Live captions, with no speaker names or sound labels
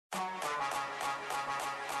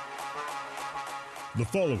The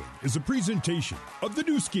following is a presentation of the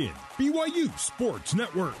new skin, BYU Sports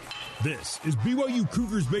Network. This is BYU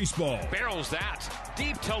Cougars baseball. Barrels that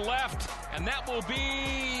deep to left, and that will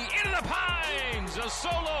be into the pines. A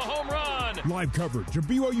solo home run. Live coverage of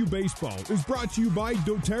BYU baseball is brought to you by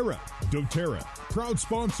doTERRA. doTERRA, proud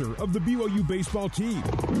sponsor of the BYU baseball team.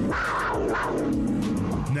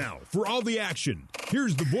 Now, for all the action,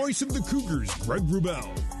 here's the voice of the Cougars, Greg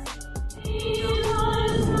Wrubell.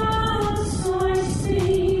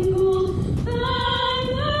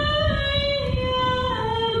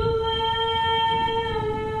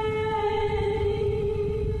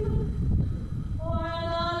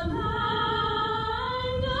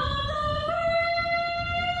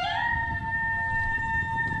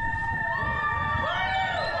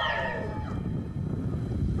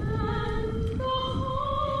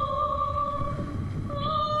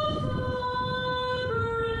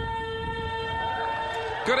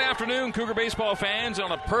 Good afternoon, Cougar baseball fans.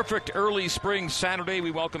 On a perfect early spring Saturday,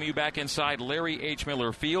 we welcome you back inside Larry H.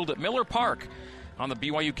 Miller Field at Miller Park on the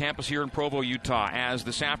BYU campus here in Provo, Utah, as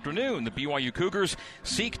this afternoon the BYU Cougars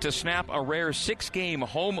seek to snap a rare 6-game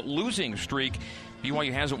home losing streak.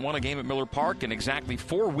 BYU hasn't won a game at Miller Park in exactly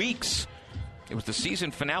 4 weeks. It was the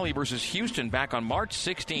season finale versus Houston back on March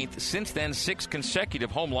 16th. Since then, 6 consecutive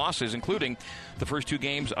home losses, including the first 2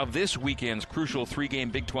 games of this weekend's crucial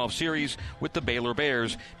 3-game Big 12 series with the Baylor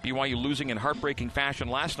Bears. BYU losing in heartbreaking fashion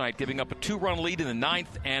last night, giving up a 2-run lead in the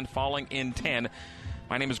 9th and falling in 10.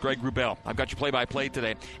 My name is Greg Wrubell. I've got your play-by-play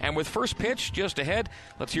today. And with first pitch just ahead,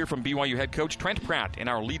 let's hear from BYU head coach Trent Pratt in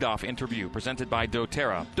our leadoff interview presented by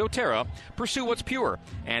doTERRA. doTERRA, pursue what's pure.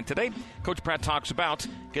 And today, Coach Pratt talks about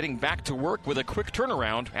getting back to work with a quick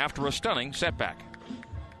turnaround after a stunning setback.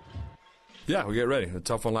 Yeah, we get ready. A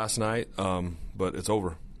tough one last night, but it's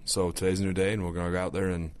over. So today's a new day, and we're going to go out there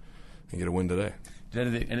and get a win today.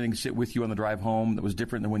 Did anything sit with you on the drive home that was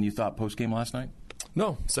different than when you thought post-game last night?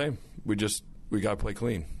 No, same. We got to play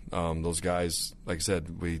clean. Those guys, like I said,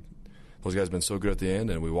 those guys have been so good at the end,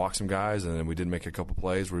 and we walked some guys, and then we did make a couple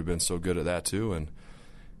plays where we've been so good at that too, and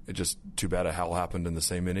it's just too bad it all happened in the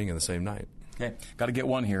same inning and the same night. Okay, got to get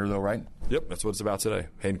one here though, right? Yep, that's what it's about today.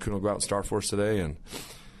 Hayden Kuhn will go out and start for us today, and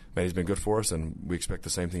man, he's been good for us, and we expect the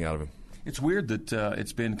same thing out of him. It's weird that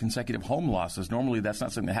it's been consecutive home losses. Normally, that's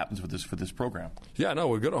not something that happens for this program. Yeah, no,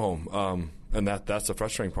 we're good at home, and that's the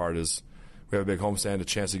frustrating part is we have a big homestand, a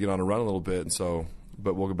chance to get on a run a little bit, and so,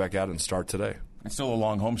 but we'll go back out and start today. It's still a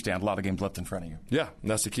long homestand, a lot of games left in front of you. Yeah,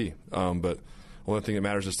 and that's the key. But the only thing that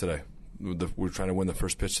matters is today. We're trying to win the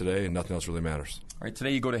first pitch today, and nothing else really matters. All right,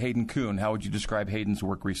 today you go to Hayden Kuhn. How would you describe Hayden's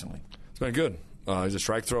work recently? It's been good. He's a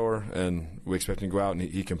strike thrower, and we expect him to go out and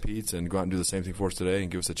he competes and go out and do the same thing for us today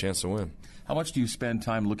and give us a chance to win. How much do you spend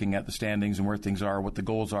time looking at the standings and where things are, what the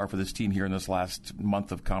goals are for this team here in this last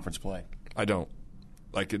month of conference play? I don't.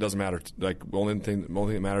 It doesn't matter. The only thing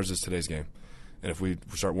that matters is today's game. And if we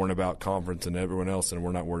start worrying about conference and everyone else, then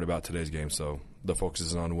we're not worried about today's game. So the focus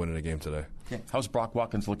is on winning a game today. Okay. How's Brock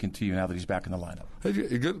Watkins looking to you now that he's back in the lineup?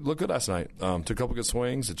 He looked good last night. Took a couple good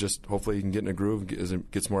swings. It just hopefully he can get in a groove,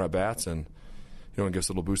 gets more at bats, and and gives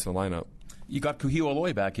a little boost in the lineup. You got Kuhio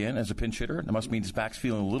Aloy back in as a pinch hitter. That must mean his back's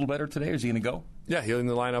feeling a little better today. Or is he going to go? Yeah, he's in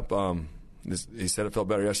the lineup. He said it felt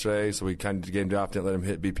better yesterday, so we kind of gamed off, didn't let him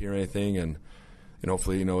hit BP or anything, and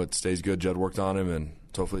hopefully, it stays good. Judd worked on him, and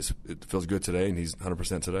so hopefully it feels good today, and he's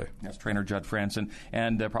 100% today. That's trainer Judd Franson,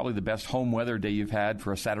 and probably the best home weather day you've had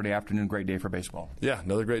for a Saturday afternoon. Great day for baseball. Yeah,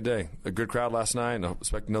 another great day. A good crowd last night, and I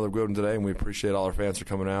expect another good one today, and we appreciate all our fans for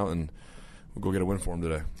coming out, and we'll go get a win for them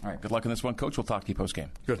today. All right, good luck in this one, Coach. We'll talk to you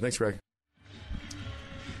post-game. Good. Thanks, Greg.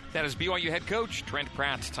 That is BYU head coach Trent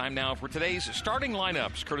Pratt. Time now for today's starting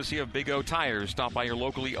lineups, courtesy of Big O Tires. Stop by your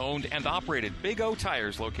locally owned and operated Big O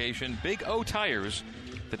Tires location. Big O Tires,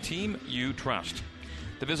 the team you trust.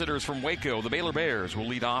 The visitors from Waco, the Baylor Bears, will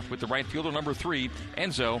lead off with the right fielder, number 3,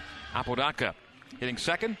 Enzo Apodaca. Hitting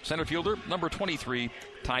second, center fielder, number 23,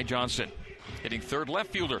 Ty Johnson. Hitting third,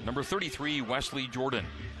 left fielder, number 33, Wesley Jordan.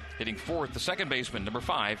 Hitting fourth, the second baseman, number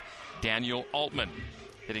 5, Daniel Altman.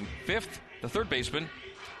 Hitting fifth, the third baseman,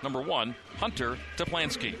 number 1, Hunter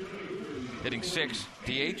Toplansky. Hitting sixth,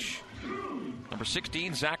 DH, number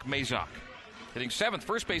 16, Zach Mazak. Hitting seventh,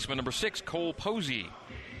 first baseman, number 6, Cole Posey.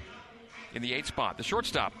 In the 8th spot, the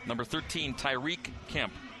shortstop, number 13, Tyreek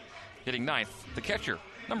Kemp. Hitting ninth, the catcher,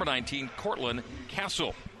 number 19, Cortland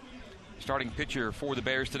Castle. Starting pitcher for the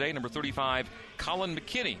Bears today, number 35, Colin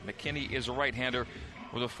McKinney. McKinney is a right-hander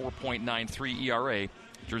with a 4.93 ERA.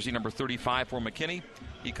 Jersey number 35 for McKinney.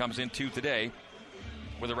 He comes into today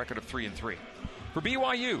with a record of 3-3. For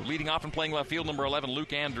BYU, leading off and playing left field, number 11,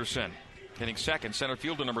 Luke Anderson. Hitting second, center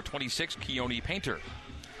fielder, number 26, Keone Painter.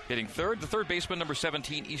 Hitting third, the third baseman, number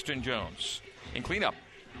 17, Easton Jones. In cleanup,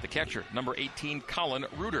 the catcher, number 18, Colin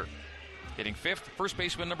Reuter. Hitting fifth, first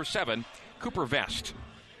baseman, number 7, Cooper Vest.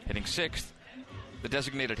 Hitting sixth, the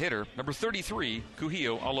designated hitter, number 33,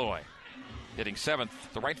 Kuhio Aloy. Hitting seventh,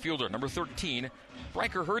 the right fielder, number 13,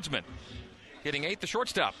 Bryker Herdsman. Hitting eighth, the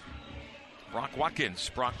shortstop, Brock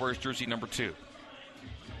Watkins. Brock wears jersey number 2.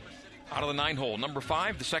 Out of the 9-hole, number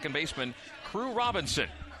 5, the second baseman, Crew Robinson.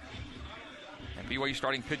 And BYU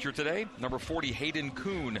starting pitcher today, number 40, Hayden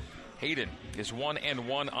Kuhn. Hayden is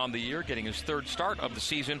 1-1 on the year, getting his third start of the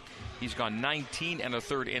season. He's gone 19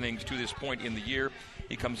 1/3 innings to this point in the year.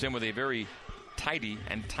 He comes in with a very tidy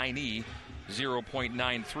and tiny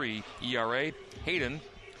 0.93 ERA. Hayden,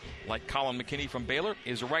 like Colin McKinney from Baylor,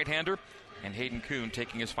 is a right-hander, and Hayden Kuhn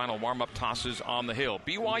taking his final warm-up tosses on the hill.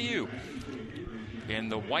 BYU in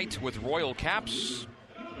the white with royal caps,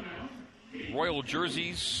 royal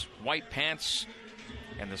jerseys, white pants,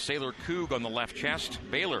 and the Sailor Coug on the left chest.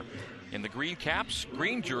 Baylor in the green caps,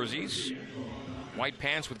 green jerseys, white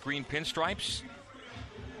pants with green pinstripes,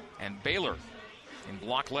 and Baylor in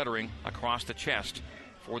block lettering across the chest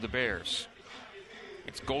for the Bears.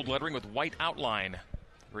 It's gold lettering with white outline.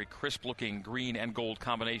 Very crisp-looking green and gold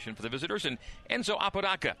combination for the visitors. And Enzo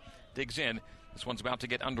Apodaca digs in. This one's about to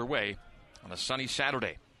get underway on a sunny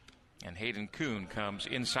Saturday. And Hayden Kuhn comes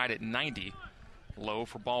inside at 90, low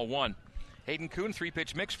for ball 1. Hayden Kuhn,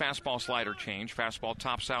 3-pitch mix, fastball slider change. Fastball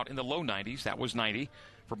tops out in the low 90s. That was 90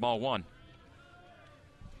 for ball 1.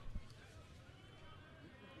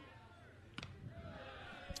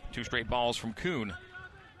 Two straight balls from Kuhn.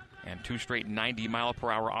 And two straight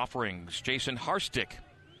 90-mile-per-hour offerings. Jason Harstick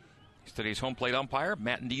is today's home plate umpire.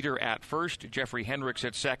 Matt Nieder at first. Jeffrey Hendricks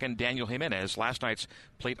at second. Daniel Jimenez, last night's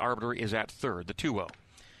plate arbiter, is at third. The 2-0.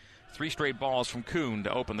 Three straight balls from Kuhn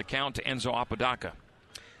to open the count to Enzo Apodaca.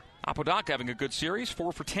 Apodaca having a good series,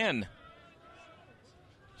 4 for 10.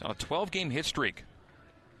 He's on a 12-game hit streak.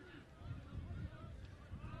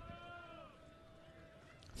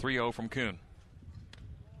 3-0 from Kuhn.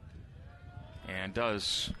 And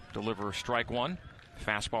does deliver strike 1.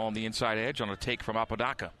 Fastball on the inside edge on a take from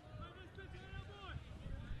Apodaca.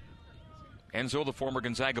 Enzo, the former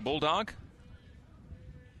Gonzaga Bulldog,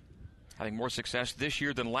 having more success this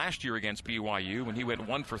year than last year against BYU when he went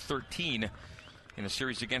 1 for 13 in a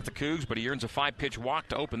series against the Cougs, but he earns a 5-pitch walk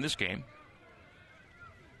to open this game.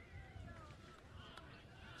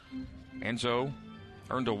 Enzo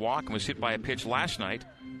earned a walk and was hit by a pitch last night.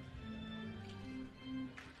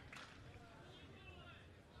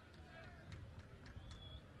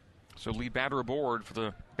 So lead batter aboard for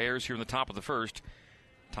the Bears here in the top of the first.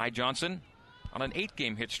 Ty Johnson on an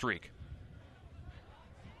 8-game hit streak.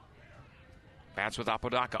 Bats with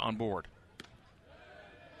Apodaca on board.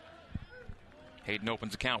 Hayden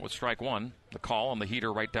opens the count with strike 1. The call on the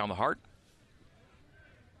heater right down the heart.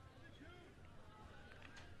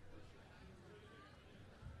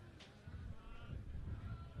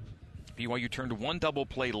 BYU turned one double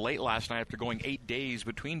play late last night after going 8 days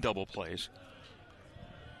between double plays.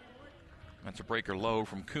 That's a breaker low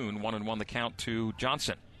from Kuhn. 1-1 the count to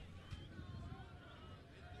Johnson.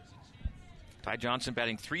 Ty Johnson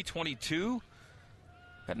batting .322.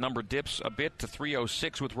 That number dips a bit to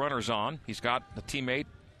 .306 with runners on. He's got a teammate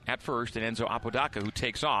at first, and Enzo Apodaca, who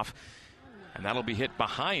takes off. And that'll be hit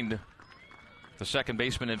behind the second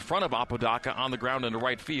baseman in front of Apodaca on the ground in the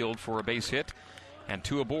right field for a base hit. And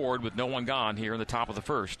 2 aboard with no one gone here in the top of the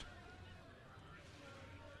first.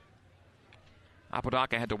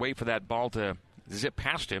 Apodaca had to wait for that ball to zip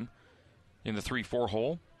past him in the 3-4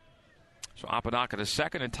 hole. So Apodaca to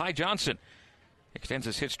second, and Ty Johnson extends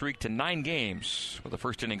his hit streak to 9 games with a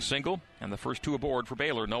first-inning single, and the first 2 aboard for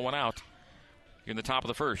Baylor, no one out in the top of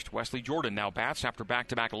the first. Wesley Jordan now bats after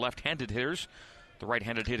back-to-back left-handed hitters. The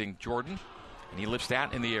right-handed hitting Jordan, and he lifts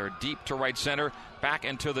that in the air deep to right center. Back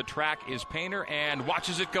into the track is Painter, and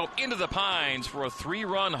watches it go into the pines for a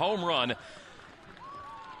 3-run home run.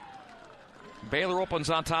 Baylor opens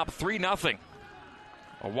on top 3-0.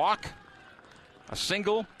 A walk, a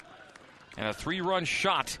single, and a 3-run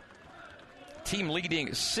shot. Team leading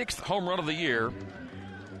 6th home run of the year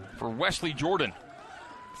for Wesley Jordan.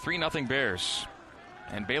 3-0 Bears.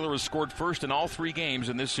 And Baylor has scored first in all 3 games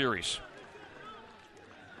in this series.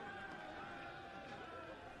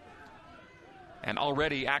 And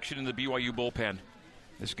already action in the BYU bullpen.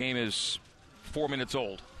 This game is 4 minutes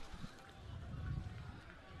old.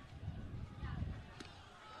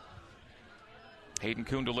 Hayden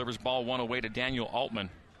Kuhn delivers ball 1 away to Daniel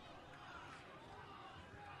Altman.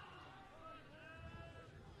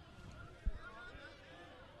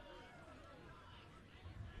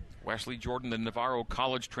 Wesley Jordan, the Navarro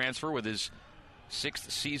College transfer with his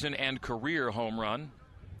 6th season and career home run.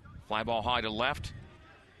 Fly ball high to left.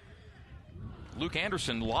 Luke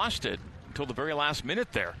Anderson lost it until the very last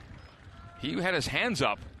minute there. He had his hands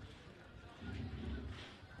up.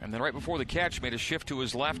 And then right before the catch, made a shift to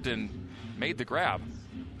his left and made the grab.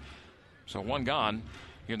 So one gone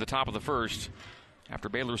here in the top of the first after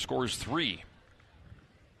Baylor scores 3.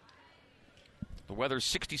 The weather's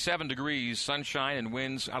 67 degrees, sunshine, and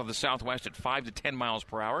winds out of the southwest at 5 to 10 miles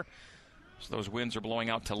per hour. So those winds are blowing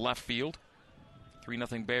out to left field.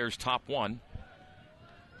 3-0 Bears, top 1.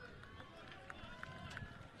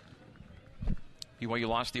 BYU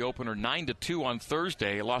lost the opener 9-2 on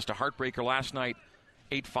Thursday. It lost a heartbreaker last night,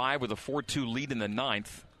 8-5 with a 4-2 lead in the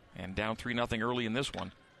 9th. And down 3-0 early in this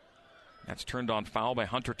one. That's turned on foul by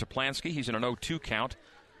Hunter Toplansky. He's in an 0-2 count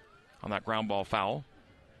on that ground ball foul.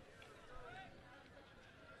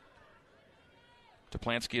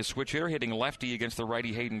 Toplansky, a switch hitter, hitting lefty against the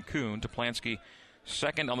righty Hayden Kuhn. Toplansky,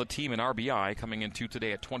 second on the team in RBI, coming into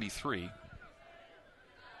today at 23.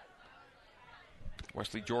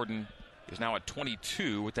 Wesley Jordan is now at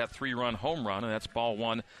 22 with that 3-run home run, and that's ball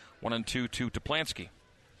 1, 1-2 to Toplansky.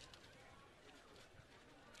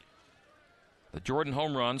 The Jordan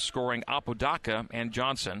home run scoring Apodaca and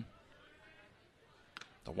Johnson.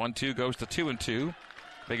 The 1-2 goes to 2-2.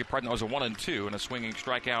 Beg your pardon, that was a 1-2 and a swinging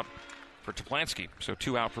strikeout for Toplansky. So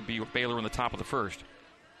 2 out for Baylor in the top of the first.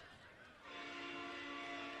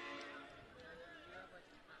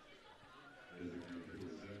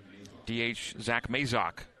 DH Zach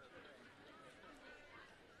Mazak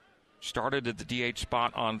started at the DH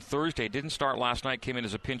spot on Thursday. Didn't start last night, came in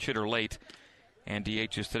as a pinch hitter late, and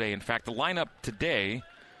DHs today. In fact, the lineup today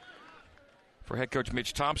for head coach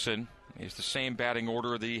Mitch Thompson is the same batting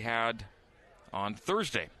order that he had on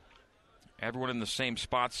Thursday. Everyone in the same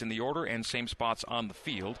spots in the order and same spots on the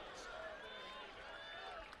field.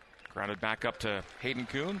 Grounded back up to Hayden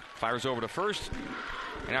Kuhn. Fires over to first.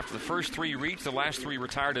 And after the first 3 reached, the last 3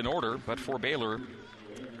 retired in order. But for Baylor,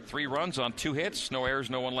 3 runs on 2 hits. No errors,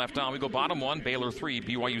 no one left on. We go bottom 1, Baylor 3,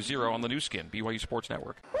 BYU 0 on the new skin, BYU Sports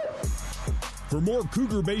Network. For more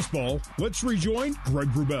Cougar baseball, let's rejoin Greg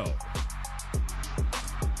Wrubell.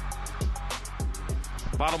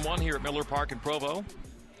 Bottom 1 here at Miller Park in Provo.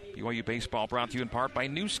 BYU baseball brought to you in part by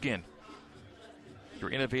New Skin, your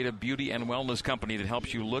innovative beauty and wellness company that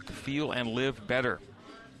helps you look, feel, and live better.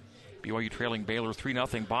 BYU trailing Baylor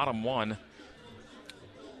 3-0, bottom 1.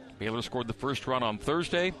 Baylor scored the first run on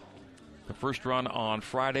Thursday, the first run on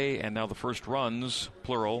Friday, and now the first runs,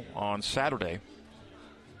 plural, on Saturday.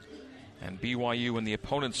 And BYU, when the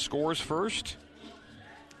opponent scores first,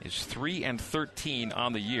 is 3-13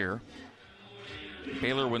 on the year.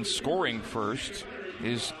 Baylor, when scoring first,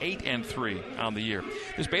 is 8-3 on the year.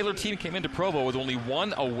 This Baylor team came into Provo with only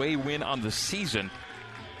 1 away win on the season,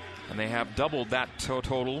 and they have doubled that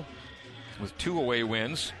total with 2 away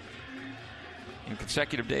wins in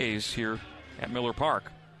consecutive days here at Miller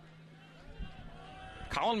Park.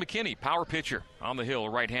 Colin McKinney, power pitcher on the hill,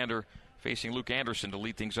 right-hander facing Luke Anderson to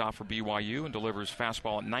lead things off for BYU, and delivers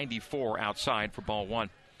fastball at 94 outside for ball 1.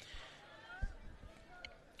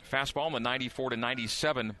 Fastball in the 94 to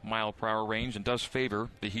 97 mile per hour range and does favor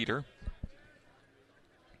the heater.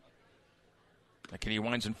 McKinney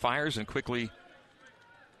winds and fires and quickly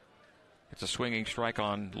gets a swinging strike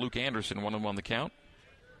on Luke Anderson, 1-1 the count.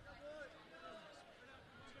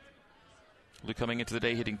 Luke coming into the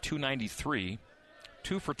day hitting .293,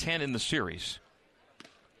 2 for 10 in the series.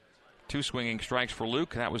 2 swinging strikes for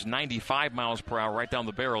Luke. That was 95 miles per hour right down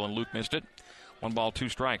the barrel, and Luke missed it. 1 ball, 2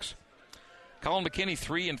 strikes. Colin McKinney,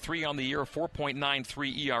 3-3 on the year,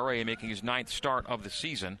 4.93 ERA, making his 9th start of the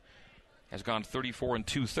season. Has gone 34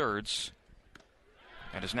 2/3,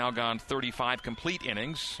 and has now gone 35 complete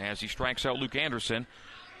innings as he strikes out Luke Anderson.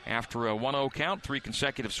 After a 1-0 count, 3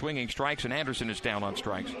 consecutive swinging strikes, and Anderson is down on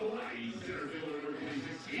strikes.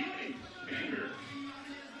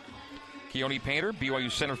 Keone Painter,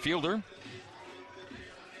 BYU center fielder.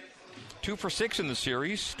 2 for 6 in the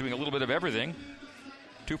series, doing a little bit of everything.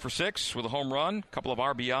 2 for 6 with a home run, a couple of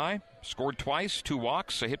RBI, scored twice, 2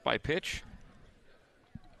 walks, a hit by pitch.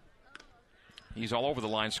 He's all over the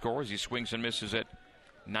line score as he swings and misses at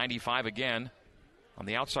 95 again on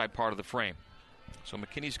the outside part of the frame. So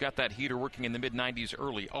McKinney's got that heater working in the mid-90s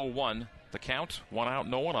early. 0-1 the count, 1 out,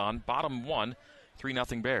 no one on. Bottom 1,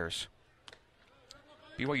 3-0 Bears.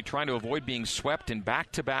 BYU trying to avoid being swept in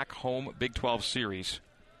back-to-back home Big 12 series.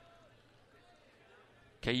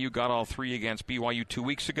 KU got all 3 against BYU 2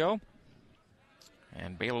 weeks ago.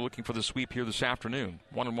 And Baylor looking for the sweep here this afternoon.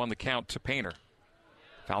 1-1 the count to Painter.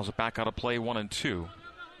 Fouls it back out of play, 1-2.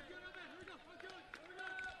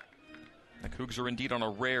 The Cougs are indeed on a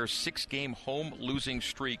rare 6-game home losing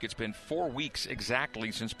streak. It's been 4 weeks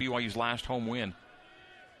exactly since BYU's last home win.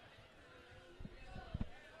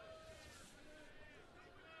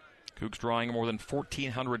 Cougs drawing more than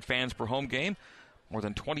 1,400 fans per home game, more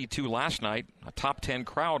than 22 last night. A top 10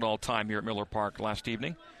 crowd all time here at Miller Park last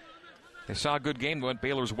evening. They saw a good game that went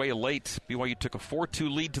Baylor's way late. BYU took a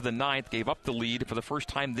 4-2 lead to the ninth, gave up the lead for the first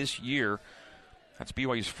time this year. That's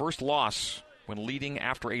BYU's first loss when leading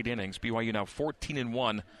after 8 innings. BYU now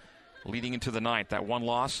 14-1 leading into the ninth. That one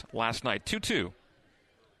loss last night, 2-2.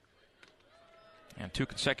 And 2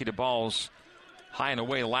 consecutive balls high and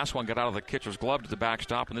away. The last one got out of the catcher's glove to the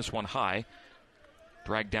backstop, and this one high.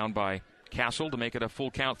 Dragged down by Castle to make it a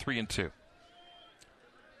full count, 3-2.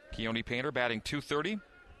 Keone Painter batting .230.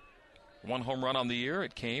 1 home run on the year.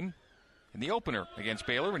 It came in the opener against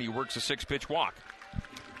Baylor, and he works a 6-pitch walk.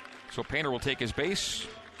 So Painter will take his base.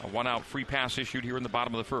 A 1-out free pass issued here in the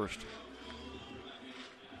bottom of the first.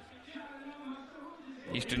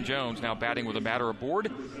 Easton Jones now batting with a batter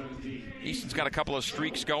aboard. Easton's got a couple of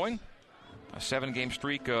streaks going. A 7-game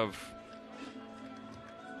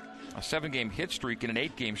hit streak and an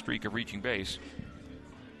 8-game streak of reaching base.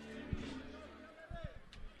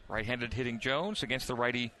 Right-handed hitting Jones against the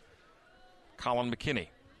righty Colin McKinney.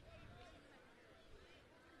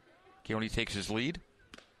 Keone takes his lead.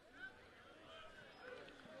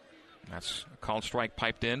 That's a called strike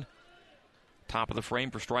piped in. Top of the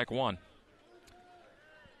frame for strike 1.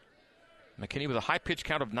 McKinney with a high pitch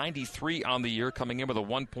count of 93 on the year, coming in with a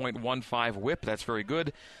 1.15 whip. That's very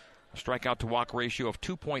good. A strikeout to walk ratio of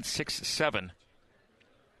 2.67.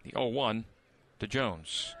 The 0-1 to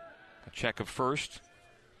Jones. A check of first.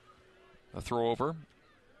 A throw over.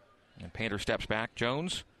 And Painter steps back.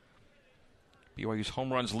 Jones, BYU's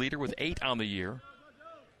home runs leader with 8 on the year,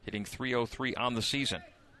 hitting .303 on the season.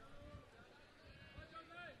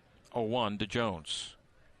 0-1 to Jones.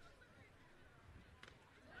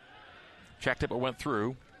 Checked it but went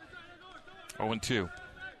through. 0-2.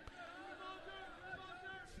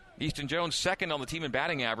 Easton Jones second on the team in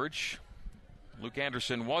batting average. Luke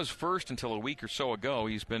Anderson was first until a week or so ago.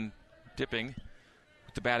 He's been dipping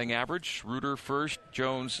with the batting average. Reuter first,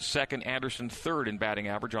 Jones second, Anderson third in batting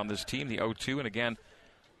average on this team, the 0-2. And again,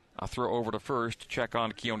 a throw over to first to check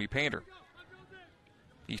on Keone Painter.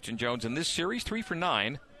 Easton Jones in this series, 3 for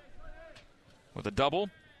 9 with a double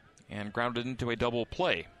and grounded into a double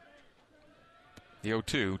play. The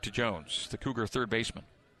 0-2 to Jones, the Cougar third baseman.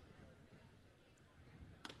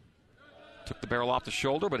 Took the barrel off the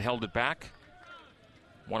shoulder but held it back.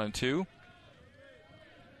 1-2.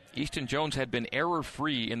 Easton Jones had been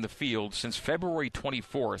error-free in the field since February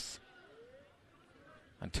 24th.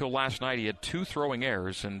 Until last night, he had 2 throwing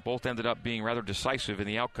errors, and both ended up being rather decisive in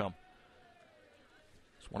the outcome.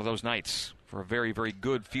 It's one of those nights for a very, very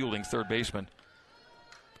good fielding third baseman.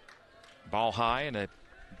 Ball high and a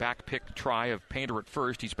back pick try of Painter at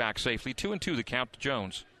first. He's back safely. 2-2 the count to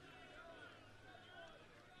Jones.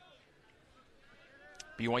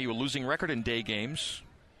 BYU a losing record in day games,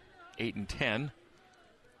 8-10.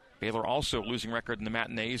 Baylor also losing record in the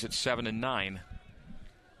matinees at 7-9.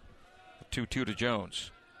 2-2 to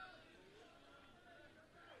Jones.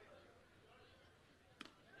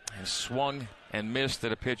 And swung and missed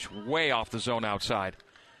at a pitch way off the zone outside.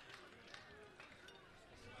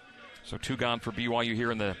 So 2 gone for BYU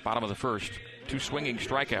here in the bottom of the first. 2 swinging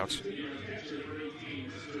strikeouts.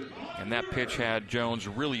 And that pitch had Jones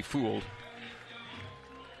really fooled.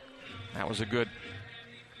 That was a good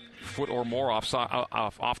foot or more off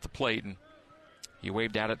the plate, and he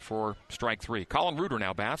waved at it for strike 3. Colin Reuter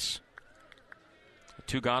now bats.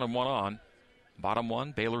 2 gone and 1 on. Bottom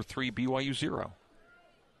 1, Baylor 3, BYU 0.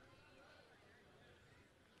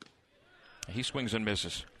 He swings and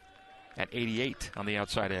misses at 88 on the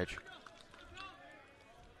outside edge.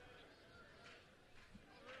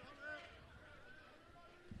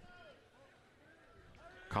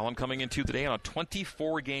 Colin coming into today on a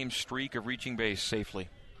 24-game streak of reaching base safely.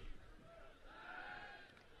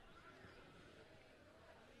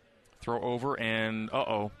 Throw over and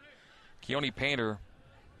Keone Painter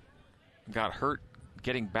got hurt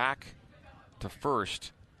getting back to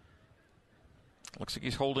first. Looks like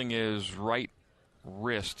he's holding his right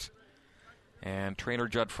wrist. And trainer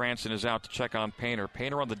Judd Franson is out to check on Painter.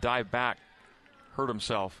 Painter on the dive back hurt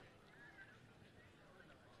himself.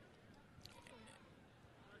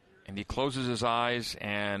 And he closes his eyes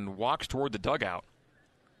and walks toward the dugout.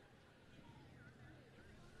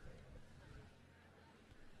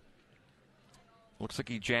 Looks like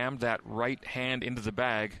he jammed that right hand into the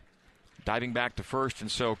bag, diving back to first. And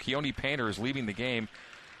so Keone Painter is leaving the game,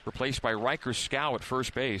 replaced by Riker Scow at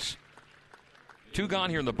first base. Two gone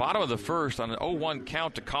here in the bottom of the first on an 0-1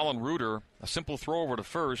 count to Colin Reuter. A simple throw over to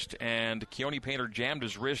first, and Keone Painter jammed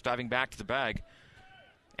his wrist, diving back to the bag,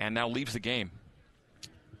 and now leaves the game.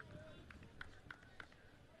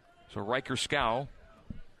 So Riker Scow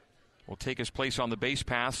will take his place on the base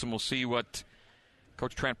paths, and we'll see what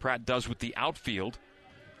Coach Trent Pratt does with the outfield.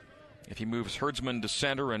 If he moves Herdsman to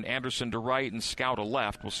center and Anderson to right and Scow to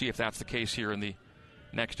left, we'll see if that's the case here in the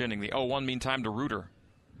next inning. The 0-1 meantime to Reuter.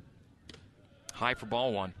 High for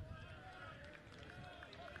ball one.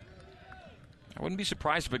 I wouldn't be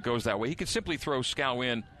surprised if it goes that way. He could simply throw Scow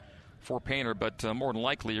in for Painter, but more than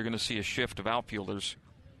likely you're going to see a shift of outfielders.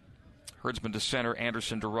 Herdsman to center,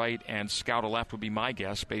 Anderson to right, and Scow to left would be my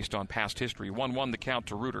guess based on past history. 1-1 the count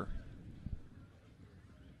to Reuter.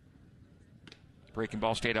 Breaking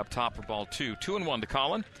ball stayed up top for ball two. 2-1 to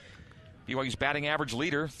Colin. BYU's batting average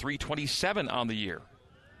leader, .327 on the year.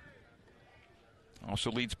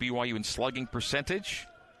 Also leads BYU in slugging percentage,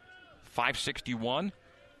 .561.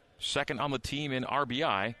 Second on the team in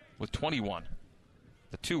RBI with 21.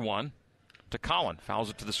 The 2-1 to Colin.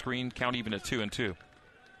 Fouls it to the screen, count even at 2-2.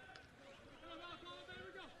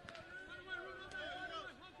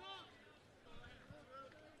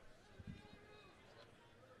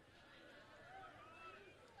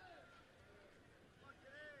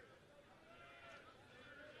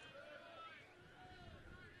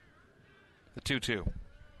 The 2-2.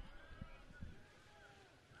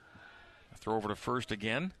 A throw over to first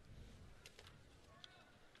again.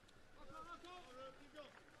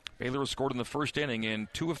 Baylor has scored in the first inning in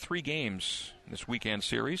 2 of 3 games in this weekend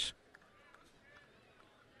series.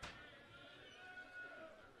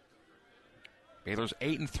 Baylor's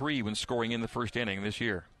 8-3 when scoring in the first inning this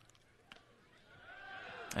year.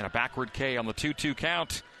 And a backward K on the 2-2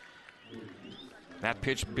 count. That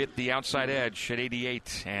pitch bit the outside edge at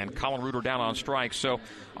 88, and Colin Reuter down on strikes. So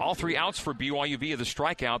all 3 outs for BYU via the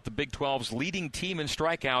strikeout. The Big 12's leading team in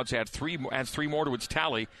strikeouts adds 3 more to its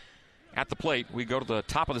tally. At the plate, we go to the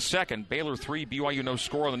top of the second. Baylor 3, BYU no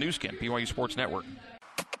score on the new skin, BYU Sports Network.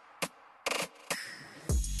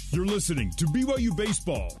 You're listening to BYU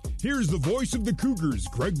Baseball. Here's the voice of the Cougars,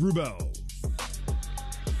 Greg Wrubell.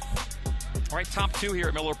 All right, top 2 here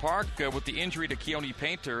at Miller Park. With the injury to Keone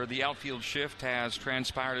Painter, the outfield shift has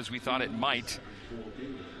transpired as we thought it might.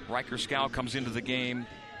 Riker Scow comes into the game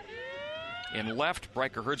in left.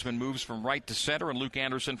 Riker Herdsman moves from right to center, and Luke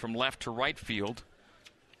Anderson from left to right field.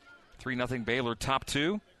 3-0 Baylor, top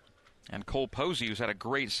 2. And Cole Posey, who's had a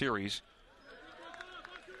great series,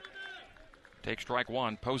 takes strike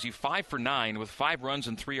 1. Posey 5 for 9 with 5 runs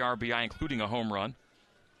and 3 RBI, including a home run.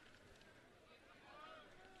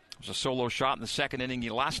 It was a solo shot in the second inning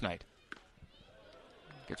last night.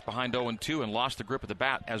 Gets behind 0-2 and lost the grip of the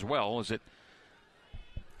bat as well as it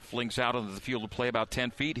flings out onto the field of play about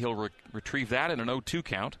 10 feet. He'll retrieve that in an 0-2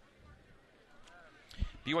 count.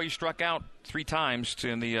 BYU struck out 3 times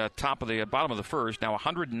in the bottom of the first. Now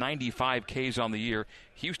 195 Ks on the year.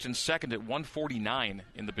 Houston second at 149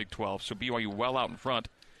 in the Big 12. So BYU well out in front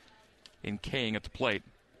in K'ing at the plate.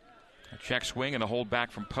 A check swing and a hold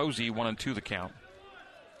back from Posey. 1-2 the count.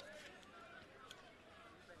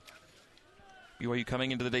 BYU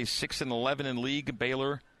coming into the day 6-11 in league.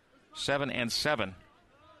 Baylor 7-7.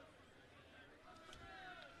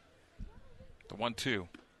 The 1-2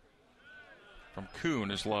 from Kuhn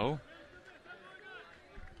is low.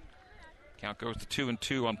 Count goes to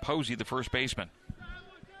 2-2 on Posey, the first baseman.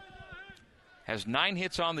 Has 9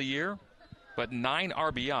 hits on the year, but 9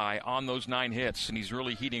 RBI on those 9 hits, and he's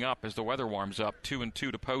really heating up as the weather warms up. 2-2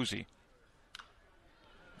 to Posey.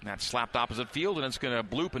 And that's slapped opposite field, and it's going to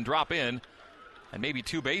bloop and drop in. And maybe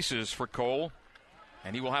 2 bases for Cole,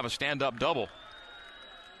 and he will have a stand-up double.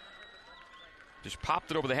 Just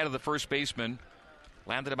popped it over the head of the first baseman.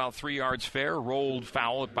 Landed about 3 yards fair, rolled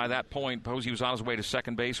foul. By that point, Posey was on his way to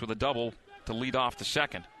second base with a double to lead off the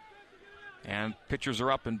second. And pitchers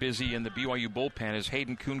are up and busy in the BYU bullpen as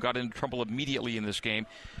Hayden Kuhn got into trouble immediately in this game.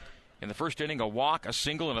 In the first inning, a walk, a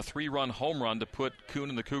single, and a 3-run home run to put Kuhn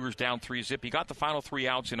and the Cougars down 3-0. He got the final 3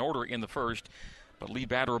 outs in order in the first, but lead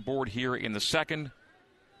batter aboard here in the second.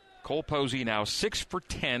 Cole Posey now 6 for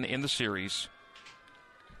 10 in the series.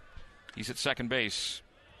 He's at second base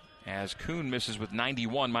as Kuhn misses with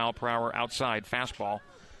 91 mile per hour outside fastball.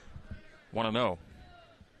 1-0.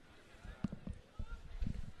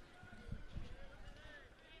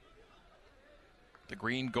 The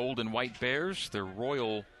green, gold, and white Bears, the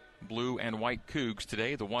royal blue and white Cougs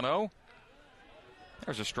today. The 1-0.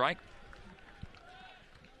 There's a strike.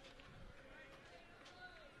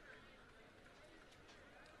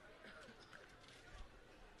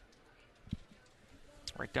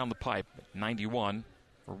 Right down the pipe, 91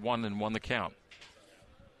 for 1-1 the count.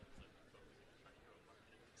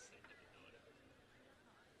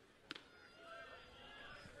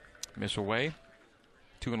 Miss away.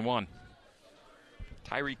 2-1.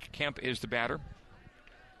 Tyreek Kemp is the batter.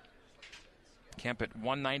 Kemp at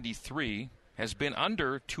 193 has been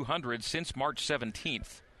under 200 since March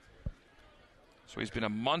 17th. So he's been a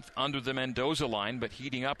month under the Mendoza line, but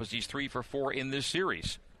heating up as he's 3 for 4 in this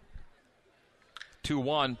series.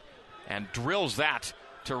 2-1, and drills that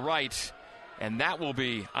to right, and that will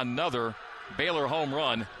be another Baylor home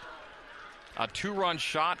run. A 2-run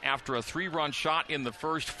shot after a 3-run shot in the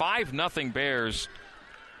first. 5-0 Bears.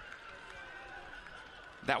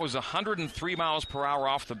 That was 103 miles per hour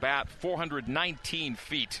off the bat, 419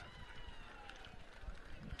 feet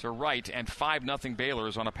to right, and 5-0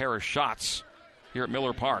 Baylor's on a pair of shots here at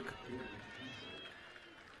Miller Park.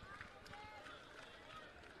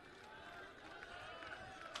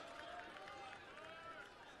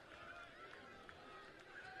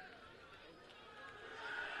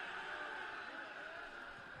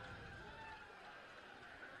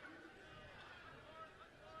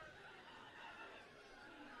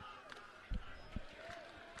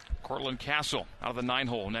 Cortland Castle out of the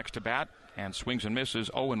 9-hole next to bat and swings and misses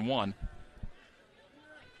 0-1.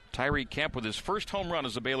 Tyreek Kemp with his first home run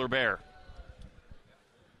as a Baylor Bear.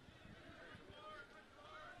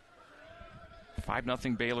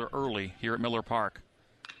 5-0 Baylor early here at Miller Park.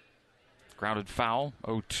 Grounded foul,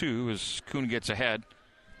 0-2 as Kuhn gets ahead.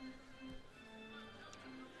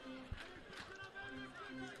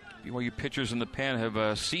 BYU pitchers in the pen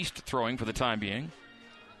have ceased throwing for the time being.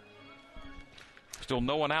 Still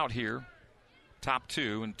no one out here. Top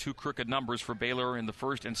 2 and 2 crooked numbers for Baylor in the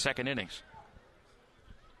first and second innings.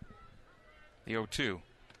 The 0-2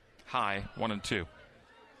 high, 1-2.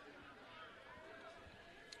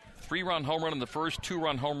 3-run home run in the first,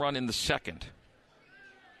 2-run home run in the second.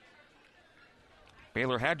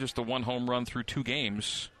 Baylor had just the 1 home run through 2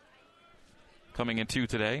 games coming into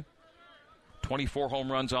today. 24 home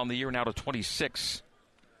runs on the year, now to 26.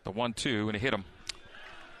 The 1-2, and it hit him.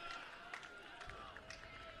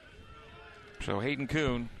 So Hayden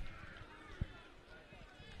Kuhn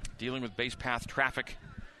dealing with base path traffic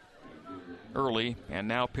early, and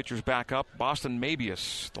now pitchers back up. Boston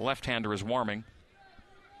Mabius, the left-hander, is warming.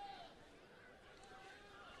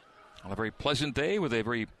 On a very pleasant day with a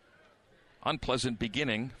very unpleasant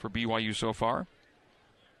beginning for BYU so far.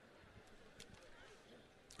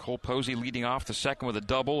 Cole Posey leading off the second with a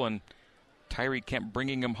double, and Tyreek Kemp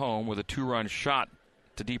bringing him home with a 2-run shot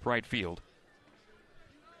to deep right field.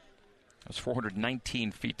 That's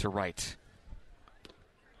 419 feet to right.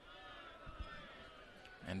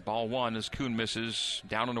 And ball 1 as Kuhn misses,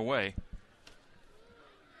 down and away.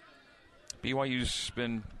 BYU's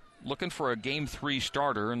been looking for a Game 3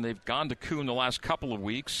 starter, and they've gone to Kuhn the last couple of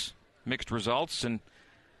weeks. Mixed results, and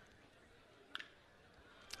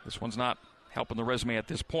this one's not helping the resume at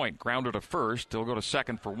this point. Grounded to first. They'll go to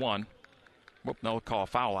second for 1. Whoop, they'll call a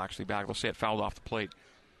foul, actually, back. They'll say it fouled off the plate.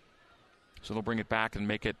 So they'll bring it back and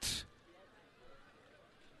make it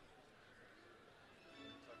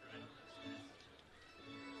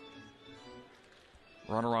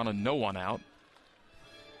runner on and no one out.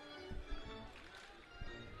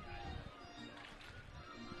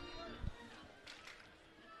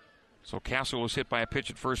 So Castle was hit by a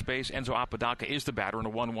pitch at first base. Enzo Apodaca is the batter in a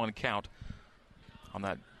 1-1 count on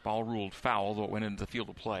that ball ruled foul, though it went into the field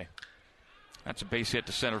of play. That's a base hit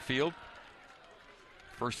to center field.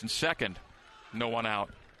 First and second, no one out.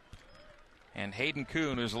 And Hayden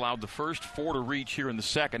Kuhn has allowed the first 4 to reach here in the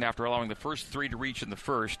second after allowing the first 3 to reach in the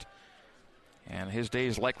first. And his day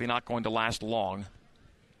is likely not going to last long.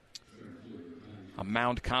 A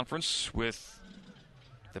mound conference with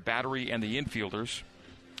the battery and the infielders.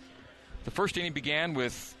 The first inning began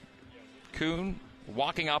with Kuhn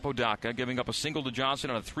walking Apodaca, giving up a single to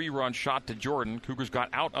Johnson and a 3-run shot to Jordan. Cougars got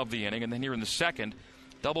out of the inning, and then here in the second,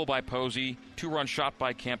 double by Posey, 2-run shot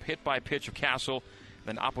by Kemp, hit by pitch of Castle,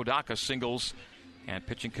 then Apodaca singles, and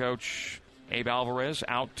pitching coach Abe Alvarez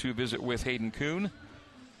out to visit with Hayden Kuhn.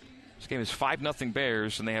 This game is 5-0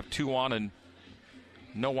 Bears, and they have 2 on and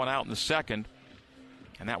no one out in the second,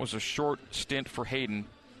 and that was a short stint for Hayden.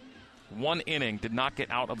 1 inning, did not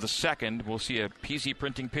get out of the second. We'll see a PC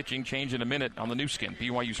Printing pitching change in a minute on the new skin,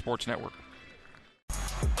 BYU Sports Network.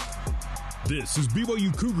 This is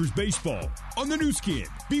BYU Cougars baseball on the new skin,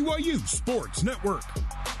 BYU Sports Network.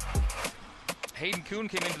 Hayden Kuhn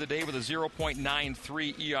came into the day with a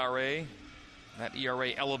 0.93 ERA. That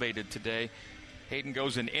ERA elevated today. Hayden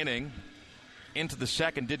goes an inning into the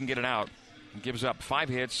second, didn't get it out, and gives up 5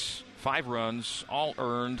 hits, 5 runs, all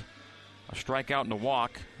earned. A strikeout and a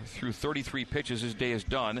walk through 33 pitches. His day is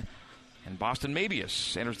done. And Boston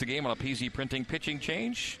Mabius enters the game on a PZ Printing pitching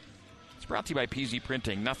change. It's brought to you by PZ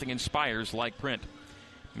Printing. Nothing inspires like print.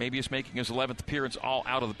 Maybe is making his 11th appearance all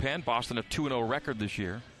out of the pen. Boston a 2-0 record this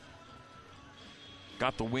year.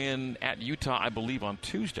 Got the win at Utah, I believe, on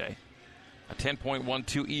Tuesday. A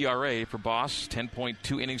 10.12 ERA for Boss.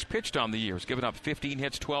 10.2 innings pitched on the year. He's given up 15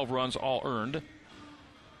 hits, 12 runs, all earned.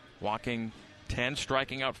 Walking 10,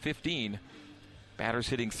 striking out 15. Batters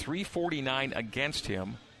hitting .349 against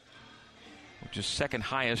him, which is second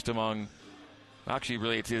highest among, actually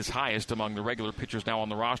really it's his highest among the regular pitchers now on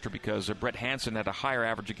the roster, because Brett Hansen had a higher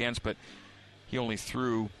average against, but he only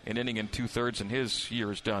threw an inning and 2/3 and his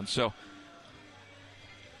year is done. So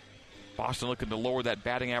Boston looking to lower that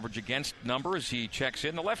batting average against number as he checks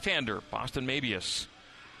in. The left-hander, Boston Mabius,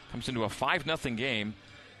 comes into a 5-0 game.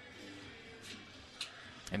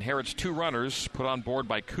 Inherits 2 runners put on board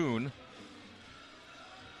by Kuhn.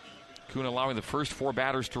 Kuhn allowing the first 4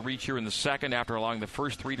 batters to reach here in the second after allowing the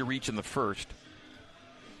first 3 to reach in the first.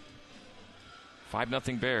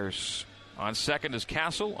 5-0 Bears. On second is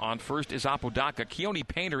Castle. On first is Apodaca. Keone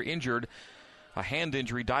Painter injured, a hand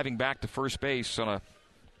injury, diving back to first base on a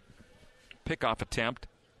pickoff attempt.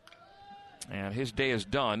 And his day is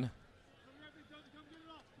done.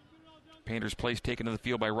 Painter's place taken to the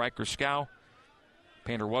field by Riker Scow.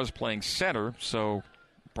 Painter was playing center, so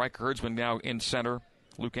Riker Herdsman now in center.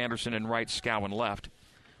 Luke Anderson in right, Scow in left.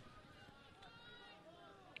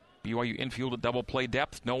 BYU infield at double play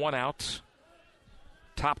depth, no one out.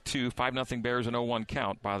 Top 2, 5-0 Bears, an 0-1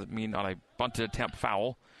 count on a bunted attempt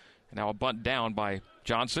foul. And now a bunt down by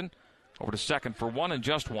Johnson. Over to second for 1 and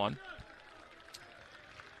just 1.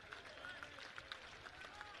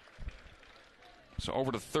 So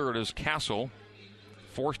over to third is Castle.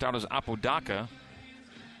 Forced out is Apodaca.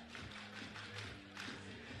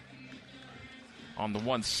 On the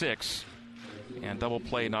 1-6. And double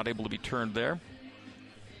play not able to be turned there.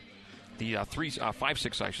 The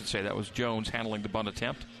 5-6, I should say. That was Jones handling the bunt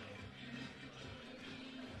attempt.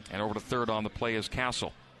 And over to third on the play is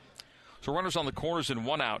Castle. So runners on the corners and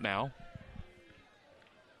 1 out now.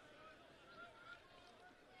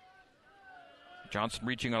 Johnson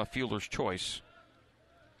reaching on a fielder's choice.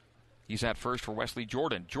 He's at first for Wesley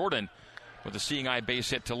Jordan. Jordan with a seeing eye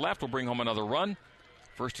base hit to left will bring home another run.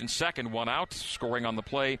 First and second, 1 out. Scoring on the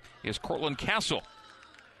play is Cortland Castle.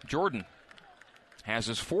 Jordan has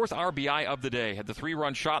his 4th RBI of the day. Had the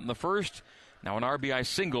 3-run shot in the first. Now an RBI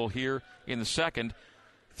single here in the second.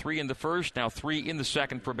 3 in the first, now 3 in the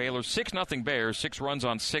second for Baylor. 6-0 Bears. 6 runs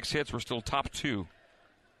on 6 hits. We're still top 2.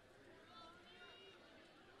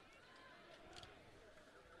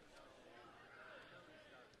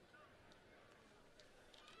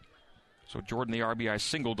 So Jordan, the RBI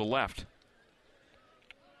single to left.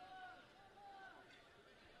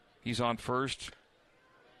 He's on first.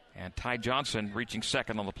 And Ty Johnson reaching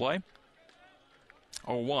second on the play.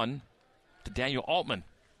 0-1 to Daniel Altman.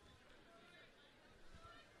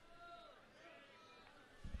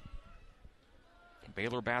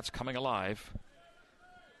 Baylor bats coming alive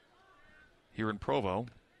here in Provo.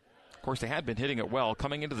 Of course, they had been hitting it well.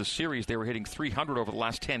 Coming into the series, they were hitting .300 over the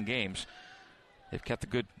last 10 games. They've kept the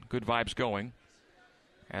good vibes going.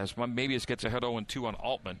 As Mabius gets ahead 0-2 on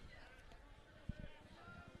Altman.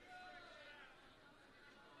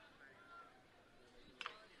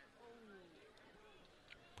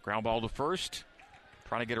 Ground ball to first.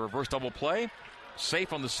 Trying to get a reverse double play.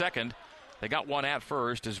 Safe on the second. They got 1 at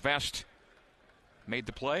first as Vest made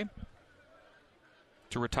the play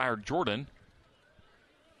to retire Jordan.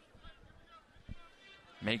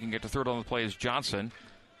 Making it to third on the play is Johnson.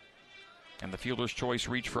 And the fielder's choice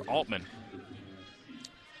reach for Altman.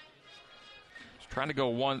 Trying to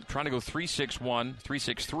go 3-6-1,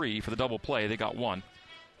 3-6-3 for the double play. They got 1.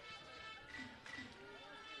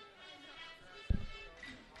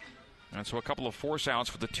 And so a couple of force outs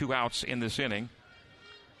for the 2 outs in this inning.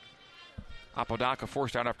 Apodaca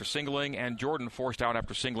forced out after singling, and Jordan forced out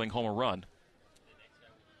after singling home a run.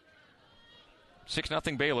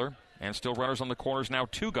 6-0 Baylor, and still runners on the corners now.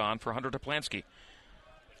 2 gone for Hunter Toplansky.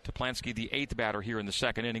 Toplansky, the 8th batter here in the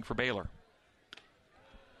second inning for Baylor.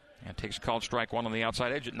 And takes called strike 1 on the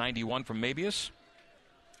outside edge at 91 from Mabius.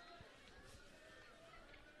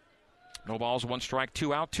 No balls, 1 strike,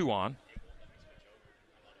 2 out, 2 on.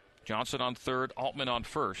 Johnson on third, Altman on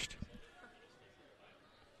first.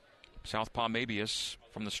 Southpaw Mabius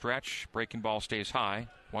from the stretch. Breaking ball stays high,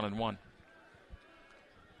 1-1.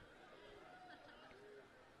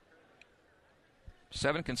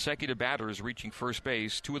 Seven consecutive batters reaching first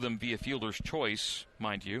base, 2 of them via fielder's choice,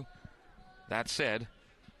 mind you. That said,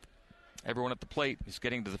 everyone at the plate is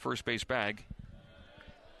getting to the first base bag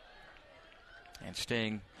and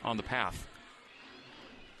staying on the path.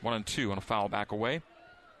 1-2 on a foul back away.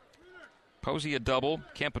 Posey a double,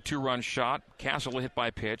 Kemp a 2-run shot, Castle a hit by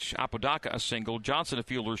pitch, Apodaca a single, Johnson a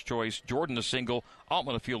fielder's choice, Jordan a single,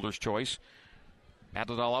 Altman a fielder's choice. Add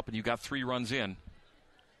it all up and you got 3 runs in.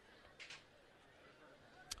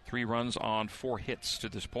 3 runs on 4 hits to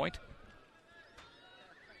this point.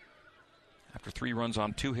 After 3 runs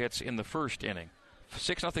on 2 hits in the first inning.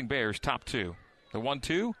 6-0 Bears, top 2. The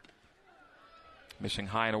 1-2, missing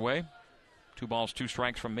high and away. 2 balls, 2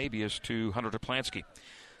 strikes from Mabius to Hunter Toplansky.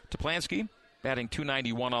 Toplansky batting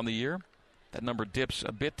 .291 on the year. That number dips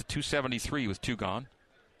a bit to .273 with 2 gone.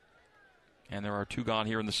 And there are 2 gone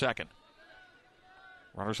here in the second.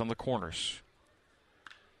 Runners on the corners.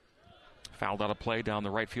 Fouled out of play down the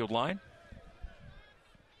right field line.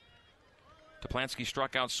 Toplansky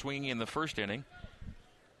struck out swinging in the first inning.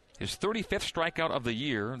 His 35th strikeout of the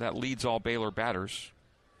year. That leads all Baylor batters.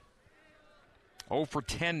 0 for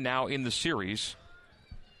 10 now in the series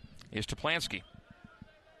is Toplansky.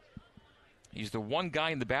 He's the one guy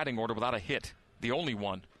in the batting order without a hit. The only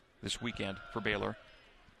one this weekend for Baylor.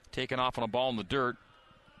 Taken off on a ball in the dirt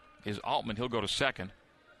is Altman. He'll go to second.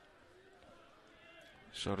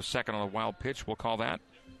 So to second on a wild pitch, we'll call that.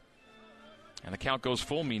 And the count goes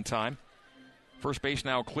full meantime. First base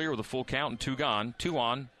now clear with a full count and 2 gone. 2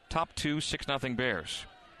 on. Top 2, 6-0 Bears.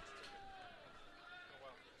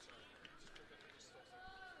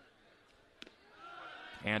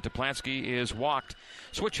 And Toplansky is walked.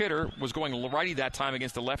 Switch hitter was going righty that time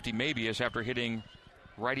against the lefty Mabius after hitting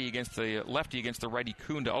righty against the lefty against the righty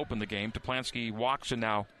Kuhn to open the game. Toplansky walks and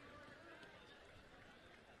now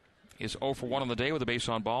is 0 for 1 on the day with a base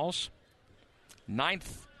on balls.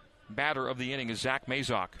 9th batter of the inning is Zach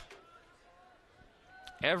Mazok.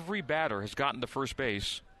 Every batter has gotten to first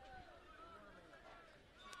base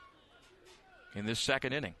in this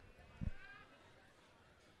second inning.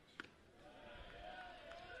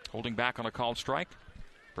 Holding back on a called strike.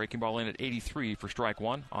 Breaking ball in at 83 for strike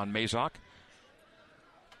 1 on Mazok.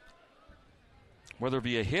 Whether it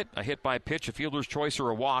be a hit by pitch, a fielder's choice, or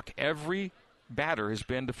a walk, every batter has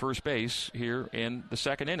been to first base here in the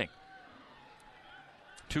second inning.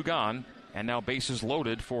 2 gone, and now bases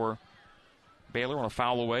loaded for Baylor on a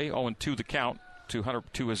foul away. 0-2 the count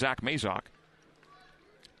to Zach Mazok.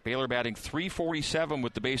 Baylor batting .347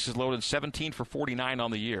 with the bases loaded, 17 for 49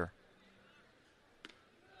 on the year.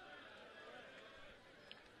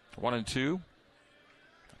 1-2.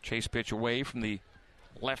 Chase pitch away from the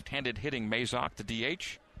left-handed hitting Mazok to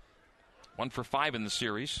DH. 1 for 5 in the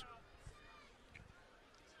series.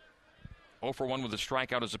 0 for 1 with a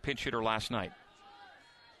strikeout as a pinch hitter last night.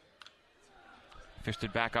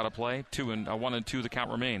 Fisted back out of play. 1-2 the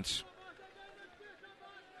count remains.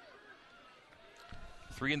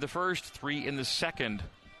 3 in the first, 3 in the second.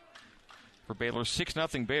 For Baylor,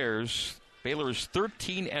 6-0 Bears. Baylor is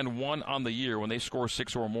 13-1 on the year when they score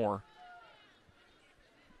 6 or more.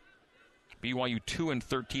 BYU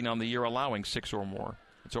 2-13 on the year, allowing 6 or more.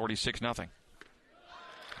 It's already 6-0.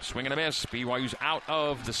 Swing and a miss. BYU's out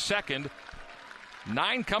of the second.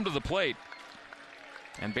 9 come to the plate.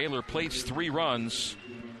 And Baylor plates 3 runs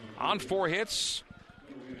on 4 hits.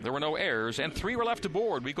 There were no errors, and 3 were left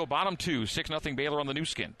aboard. We go bottom 2, 6-0 Baylor on the new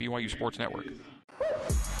skin, BYU Sports Network.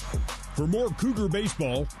 For more Cougar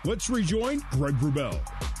baseball, let's rejoin Greg Wrubell.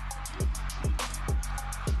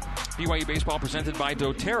 BYU baseball presented by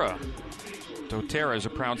doTERRA. doTERRA is a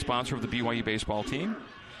proud sponsor of the BYU baseball team.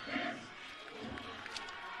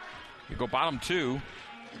 You go bottom 2.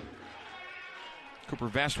 Cooper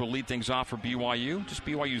Vest will lead things off for BYU. Just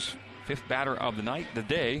BYU's 5th batter of the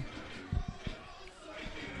day.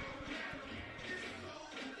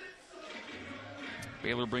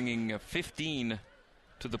 Baylor bringing 15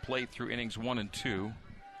 to the plate through innings 1 and 2.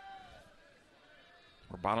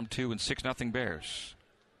 We're bottom 2 and 6-0 Bears.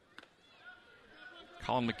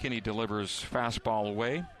 Colin McKinney delivers fastball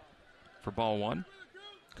away for ball 1.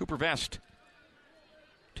 Cooper Vest,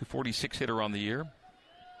 246 hitter on the year.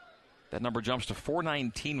 That number jumps to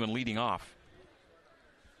 419 when leading off.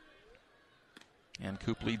 And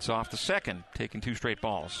Coop leads off the second, taking 2 straight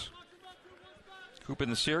balls. Coop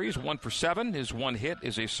in the series, 1 for 7. His 1 hit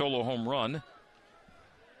is a solo home run.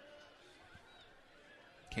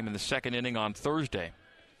 Came in the second inning on Thursday.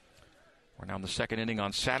 We're now in the second inning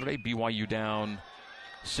on Saturday. BYU down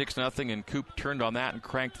 6-0, and Coop turned on that and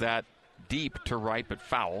cranked that deep to right, but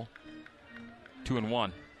foul.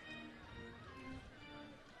 2-1.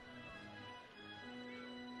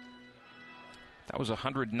 That was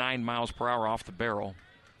 109 miles per hour off the barrel,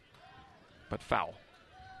 but foul.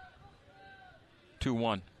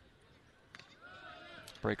 2-1.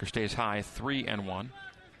 Breaker stays high, 3-1.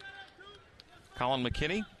 Colin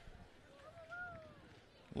McKinney,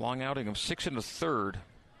 long outing of 6 1/3.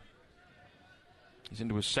 He's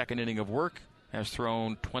into his second inning of work, has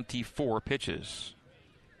thrown 24 pitches.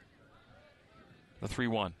 The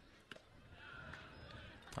 3-1.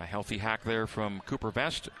 A healthy hack there from Cooper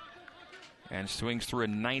Vest. And swings through a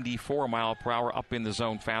 94 mile per hour up in the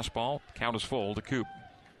zone fastball. Count is full to Coop.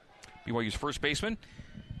 BYU's first baseman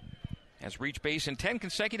has reached base in 10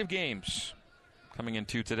 consecutive games. Coming in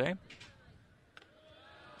 2 today.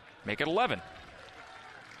 Make it 11.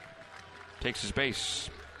 Takes his base.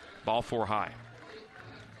 Ball 4 high.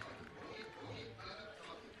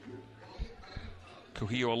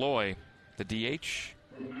 Kuhio Aloy, the DH.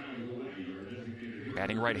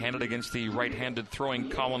 Batting right-handed against the right-handed throwing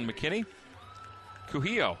Colin McKinney.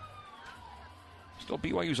 Kuhio, still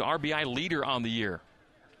BYU's RBI leader on the year.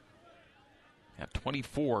 At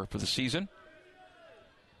 24 for the season.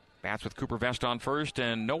 Bats with Cooper Vest on first,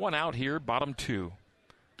 and no one out here, bottom 2.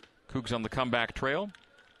 Cougs on the comeback trail.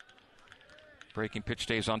 Breaking pitch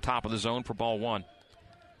stays on top of the zone for ball 1.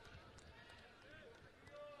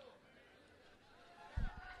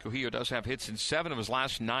 Kuhio does have hits in 7 of his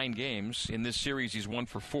last 9 games. In this series, he's 1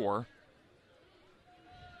 for 4.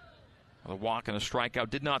 A walk and a strikeout.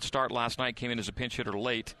 Did not start last night. Came in as a pinch hitter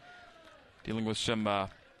late. Dealing with some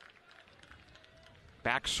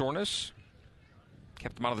back soreness.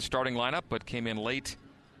 Kept him out of the starting lineup, but came in late.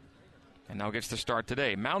 And now gets to start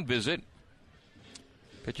today. Mound visit.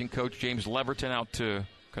 Pitching coach James Leverton out to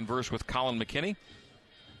converse with Colin McKinney.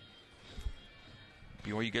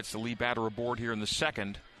 BYU gets the lead batter aboard here in the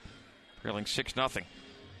second. Trailing 6-0.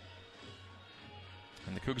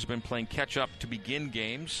 And the Cougs have been playing catch-up to begin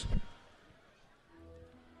games.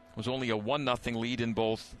 It was only a 1-0 lead in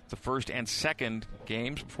both the first and second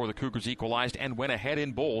games before the Cougars equalized and went ahead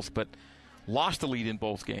in both, but lost the lead in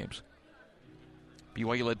both games.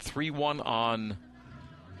 BYU led 3-1 on,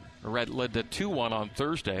 or led to 2-1 on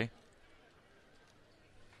Thursday.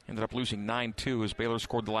 Ended up losing 9-2 as Baylor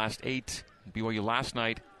scored the last 8. BYU last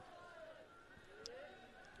night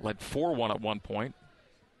led 4-1 at one point.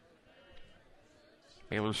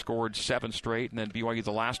 Baylor scored 7 straight, and then BYU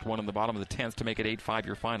the last one in the bottom of the 10th to make it 8-5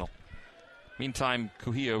 your final. Meantime,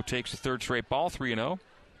 Kuhio takes the third straight ball, 3-0.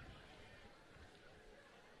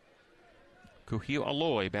 Kuhio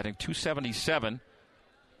Aloy batting .277,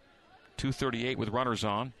 .238 with runners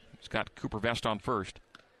on. He's got Cooper Vest on first.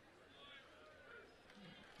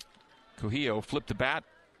 Kuhio flipped the bat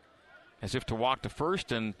as if to walk to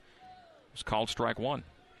first and was called strike 1.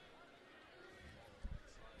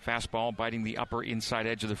 Fastball biting the upper inside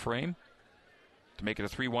edge of the frame to make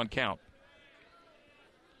it a 3-1 count.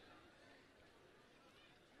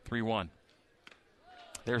 3-1.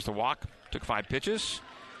 There's the walk. Took 5 pitches.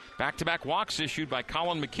 Back-to-back walks issued by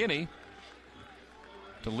Colin McKinney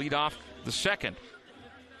to lead off the second.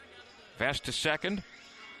 Vest to second.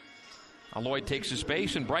 Aloy takes his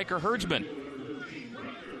base, and Bryker Herdsman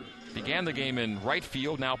began the game in right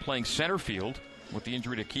field, now playing center field with the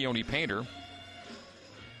injury to Keone Painter.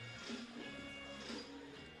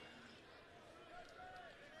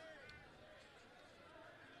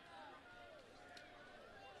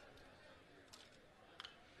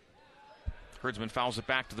 Herdsman fouls it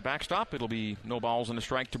back to the backstop. It'll be no balls and a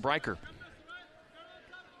strike to Bryker.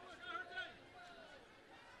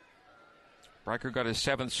 Bryker got his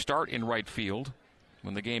 7th start in right field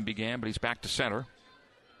when the game began, but he's back to center.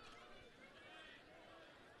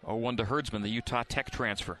 0-1 to Herdsman, the Utah Tech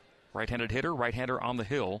transfer. Right-handed hitter, right-hander on the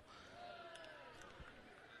hill.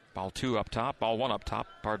 Ball 1 up top,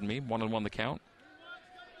 1-1 the count.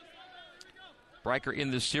 Bryker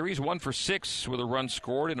in this series, 1 for 6 with a run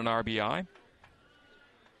scored and an RBI.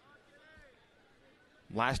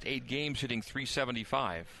 Last 8 games hitting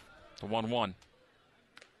 .375. The 1-1.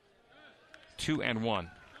 2-1.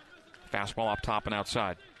 Fastball up top and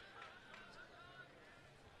outside.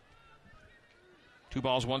 2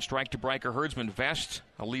 balls, 1 strike to Bryker Herdsman. Vest,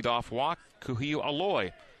 a leadoff walk. Kuhio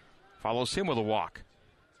Aloy follows him with a walk.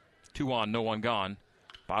 2 on, no one gone.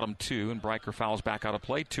 Bottom 2, and Bryker fouls back out of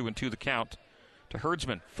play. 2-2 the count to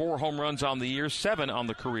Herdsman. 4 home runs on the year, 7 on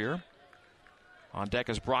the career. On deck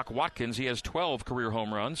is Brock Watkins. He has 12 career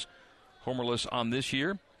home runs. Homerless on this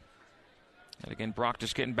year. And again, Brock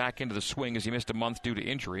just getting back into the swing as he missed a month due to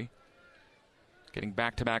injury. Getting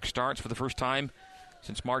back-to-back starts for the first time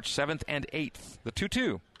since March 7th and 8th. The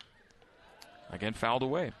 2-2. Again, fouled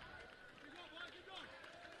away.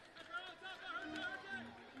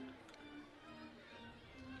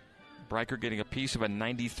 Bryker getting a piece of a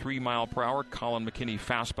 93 mile per hour Colin McKinney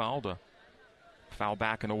fastball to foul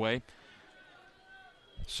back and away.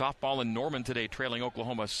 Softball in Norman today, trailing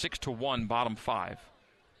Oklahoma 6-1, bottom 5.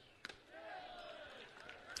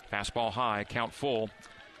 Fastball high, count full.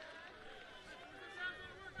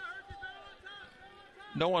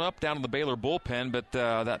 No one up down in the Baylor bullpen, but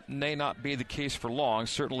that may not be the case for long.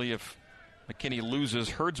 Certainly if McKinney loses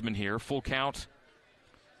Herdsman here. Full count.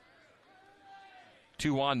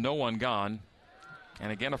 2 on, no one gone.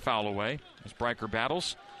 And again a foul away as Breiker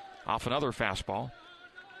battles off another fastball.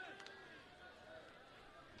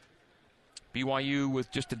 BYU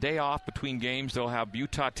with just a day off between games. They'll have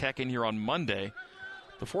Utah Tech in here on Monday.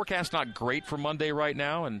 The forecast's not great for Monday right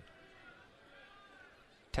now, and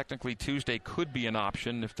technically Tuesday could be an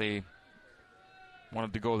option if they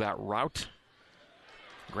wanted to go that route.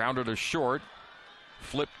 Grounded to short.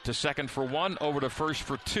 Flip to second for 1, over to first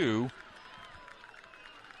for 2.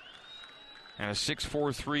 And a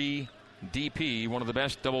 6-4-3 DP, one of the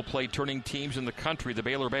best double play turning teams in the country. The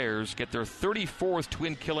Baylor Bears get their 34th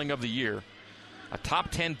twin killing of the year. A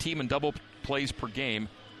top 10 team in double plays per game.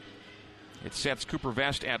 It sets Cooper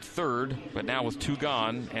Vest at third, but now with 2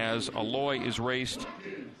 gone as Aloy is raced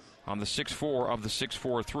on the 6-4 of the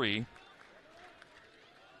 6-4-3.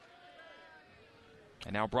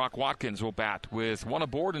 And now Brock Watkins will bat with 1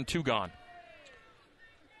 aboard and 2 gone.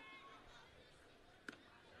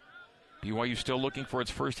 BYU still looking for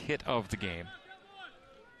its first hit of the game.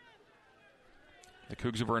 The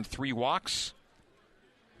Cougs have earned 3 walks,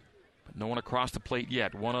 but no one across the plate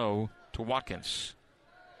yet. 1-0 to Watkins.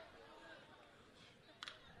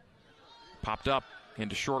 Popped up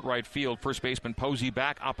into short right field. First baseman Posey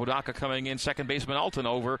back. Apodaca coming in. Second baseman Alton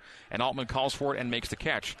over, and Altman calls for it and makes the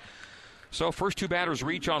catch. So first 2 batters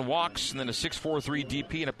reach on walks, and then a 6-4-3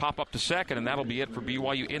 DP and a pop-up to second, and that'll be it for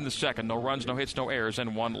BYU in the second. No runs, no hits, no errors,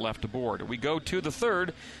 and 1 left aboard. We go to the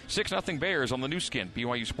third. 6-0 Bears on the new skin,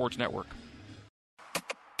 BYU Sports Network.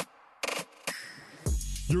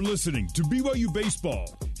 You're listening to BYU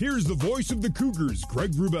Baseball. Here's the voice of the Cougars,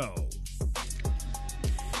 Greg Wrubell.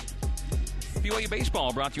 BYU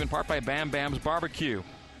Baseball brought to you in part by Bam Bam's Barbecue.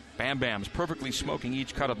 Bam Bam's, perfectly smoking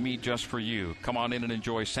each cut of meat just for you. Come on in and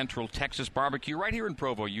enjoy Central Texas barbecue right here in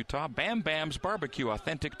Provo, Utah. Bam Bam's Barbecue,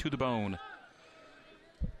 authentic to the bone.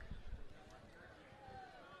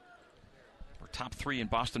 Our top 3 in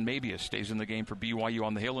Boston Mabius stays in the game for BYU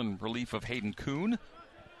on the hill in relief of Hayden Kuhn.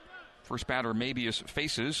 First batter Mabius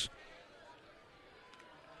faces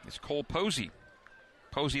is Cole Posey.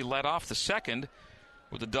 Posey led off the second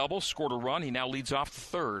with a double, scored a run. He now leads off the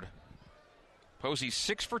third. Posey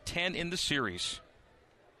 6 for 10 in the series.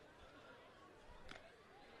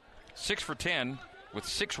 6 for 10 with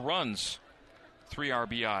 6 runs, 3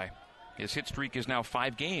 RBI. His hit streak is now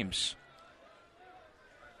 5 games.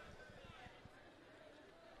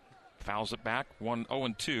 Fouls it back,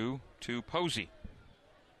 1-0-2 to Posey.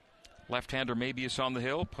 Left-hander Mabius on the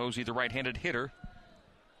hill. Posey the right-handed hitter,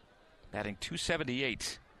 batting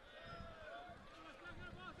 .278.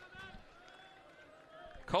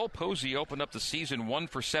 Cole Posey opened up the season 1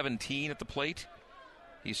 for 17 at the plate.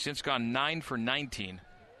 He's since gone 9 for 19.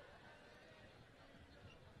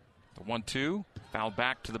 The 1-2, fouled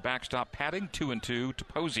back to the backstop padding, 2-2 to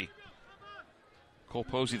Posey. Cole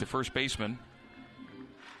Posey, the first baseman,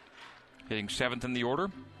 hitting 7th in the order.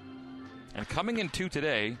 And coming in 2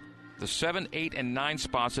 today, the 7, 8, and 9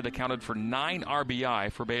 spots had accounted for 9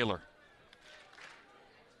 RBI for Baylor.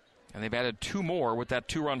 And they've added 2 more with that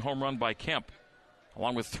 2-run home run by Kemp,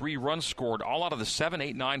 along with 3 runs scored, all out of the 7,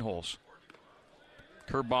 8, 9 holes.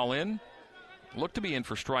 Curveball in. Looked to be in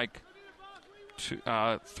for strike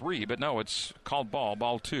 3, but no, it's called ball.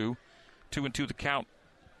 Ball 2. 2-2 the count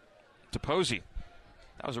to Posey.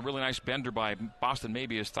 That was a really nice bender by Boston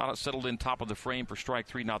Mabius. Thought it settled in top of the frame for strike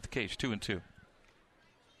 3, not the case. 2-2.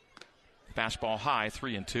 Fastball high,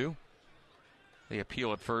 3-2. They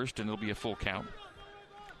appeal at first, and it'll be a full count.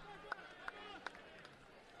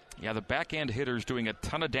 Yeah, the back-end hitters doing a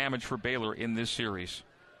ton of damage for Baylor in this series.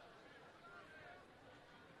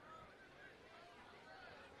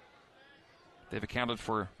 They've accounted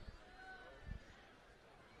for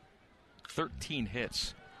 13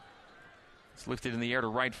 hits. It's lifted in the air to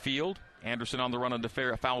right field. Anderson on the run into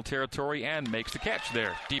foul territory and makes the catch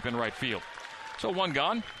there, deep in right field. So 1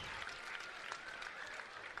 gone.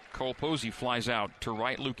 Cole Posey flies out to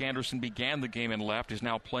right. Luke Anderson began the game in left, is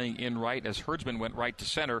now playing in right as Herdsman went right to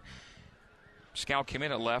center. Scout came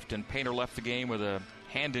in at left, and Painter left the game with a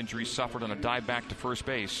hand injury suffered on a dive back to first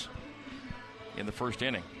base in the first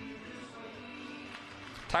inning.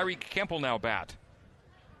 Tyreek Kemp will now bat.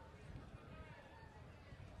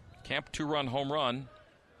 Kemp, 2-run home run.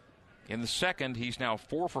 In the second, he's now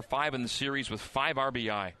 4 for 5 in the series with 5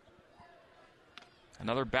 RBI.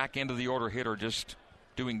 Another back end of the order hitter just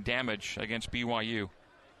doing damage against BYU.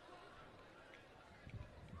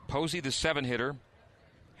 Posey, the 7 hitter,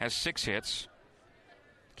 has 6 hits.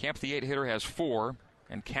 Kemp, the 8 hitter, has 4.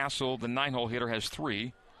 And Castle, the 9-hole hitter, has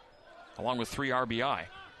 3, along with 3 RBI.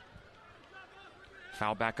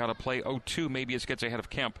 Foul back out of play, 0-2. Mabius gets ahead of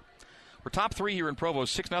Kemp. We're top 3 here in Provo,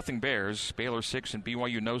 6-0 Bears. Baylor 6 and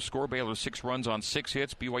BYU no score. Baylor 6 runs on 6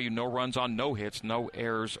 hits. BYU no runs on no hits. No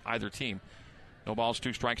errors either team. No balls,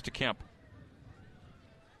 2 strikes to Kemp.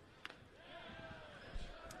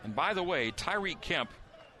 And by the way, Tyreek Kemp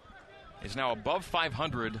is now above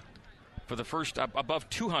 500 for the first, above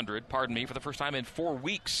 200, for the first time in 4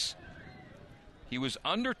 weeks. He was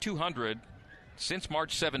under 200 since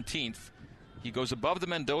March 17th. He goes above the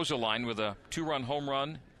Mendoza line with a 2-run home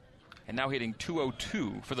run, and now hitting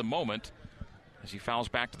 .202 for the moment as he fouls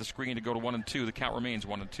back to the screen to go to 1-2. The count remains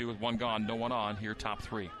 1-2 with 1 gone, no one on. Here, top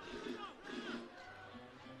 3.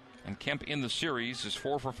 And Kemp in the series is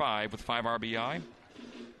 4 for 5 with 5 RBI,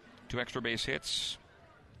 2 extra base hits.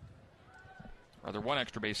 Rather, 1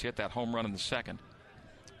 extra base hit, that home run in the second.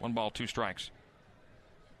 1 ball, 2 strikes.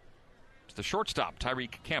 To the shortstop,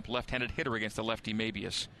 Tyreek Kemp, left-handed hitter against the lefty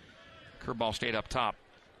Mabius. Curveball stayed up top.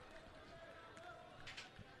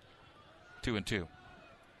 2-2.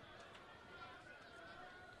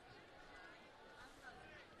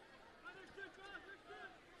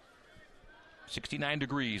 .69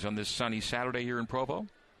 degrees on this sunny Saturday here in Provo.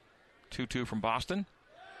 2-2 from Boston.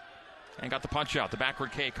 And got the punch out. The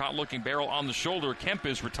backward K caught looking, barrel on the shoulder. Kemp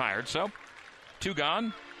is retired. So 2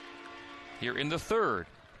 gone here in the third.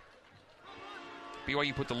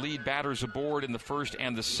 BYU put the lead batters aboard in the first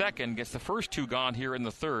and the second. Gets the first 2 gone here in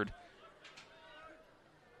the third.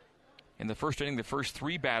 In the first inning, the first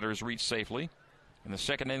 3 batters reached safely. In the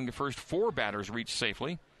second inning, the first 4 batters reached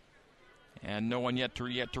safely. And no one yet to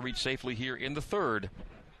reach safely here in the third.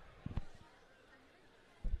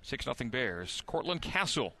 6-0 Bears. Cortland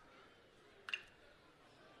Castle.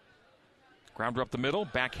 Grounder up the middle,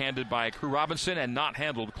 backhanded by Crew Robinson and not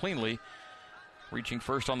handled cleanly. Reaching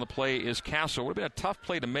first on the play is Castle. Would have been a tough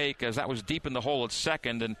play to make as that was deep in the hole at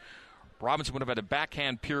second, and Robinson would have had a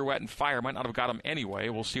backhand pirouette and fire. Might not have got him anyway.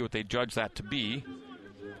 We'll see what they judge that to be.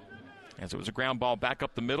 As it was a ground ball back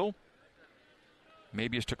up the middle.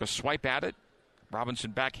 Mabius took a swipe at it.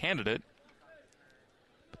 Robinson backhanded it.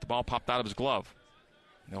 But the ball popped out of his glove.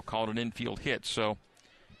 And they'll call it an infield hit. So,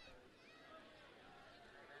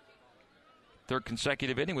 third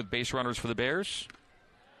consecutive inning with base runners for the Bears.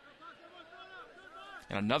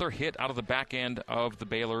 And another hit out of the back end of the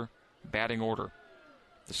Baylor batting order.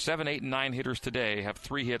 The 7, 8, and 9 hitters today have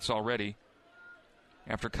 3 hits already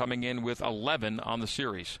after coming in with 11 on the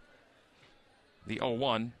series. The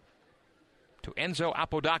 0-1 to Enzo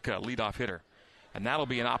Apodaca, leadoff hitter. And that'll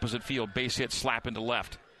be an opposite field base hit slap into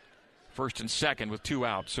left. First and second with 2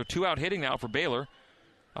 outs. So 2 out hitting now for Baylor.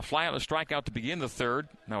 A fly out and a strikeout to begin the third.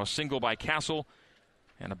 Now a single by Castle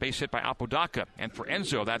and a base hit by Apodaca. And for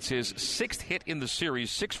Enzo, that's his 6th hit in the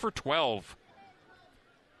series, 6 for 12.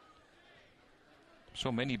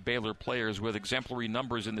 So many Baylor players with exemplary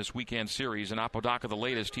numbers in this weekend series, and Apodaca the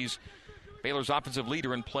latest. He's Baylor's offensive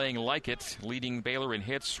leader and playing like it, leading Baylor in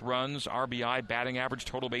hits, runs, RBI, batting average,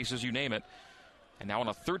 total bases, you name it. And now on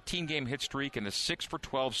a 13-game hit streak and a 6 for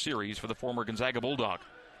 12 series for the former Gonzaga Bulldog.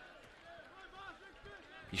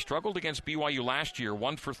 He struggled against BYU last year,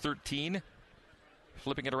 1 for 13,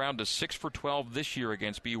 flipping it around to 6 for 12 this year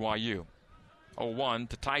against BYU. 0-1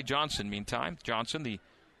 to Ty Johnson, meantime. Johnson, the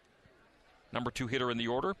number 2 hitter in the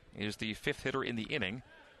order, is the 5th hitter in the inning.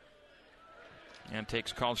 And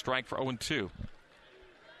takes called strike for 0-2.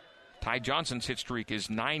 Ty Johnson's hit streak is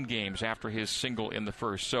 9 games after his single in the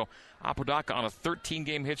first. So Apodaca on a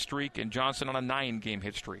 13-game hit streak and Johnson on a 9-game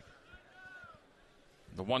hit streak.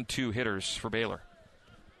 The 1-2 hitters for Baylor.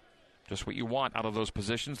 Just what you want out of those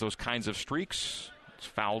positions, those kinds of streaks. It's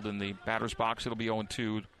fouled in the batter's box. It'll be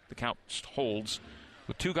 0-2. The count holds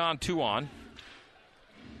with 2 gone, 2 on.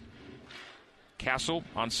 Castle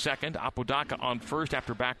on second, Apodaca on first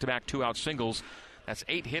after back-to-back 2-out singles. That's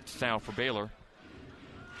 8 hits now for Baylor.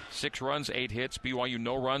 6 runs, 8 hits. BYU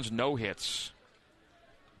no runs, no hits.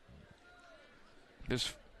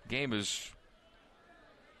 This game is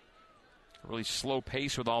a really slow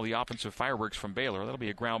pace with all the offensive fireworks from Baylor. That'll be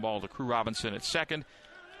a ground ball to Crew Robinson at second.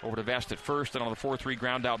 Over to Vest at first, and on the 4-3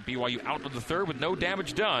 ground out, BYU out to the third with no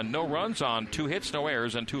damage done. No runs on 2 hits, no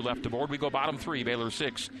errors, and 2 left to board. We go bottom 3, Baylor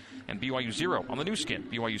 6, and BYU 0 on the new skin,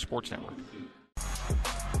 BYU Sports Network.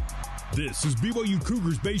 This is BYU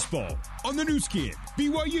Cougars baseball on the new skin,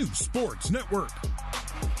 BYU Sports Network.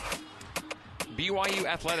 BYU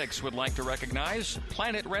Athletics would like to recognize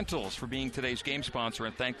Planet Rentals for being today's game sponsor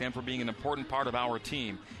and thank them for being an important part of our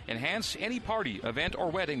team. Enhance any party, event, or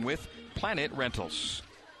wedding with Planet Rentals.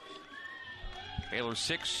 Baylor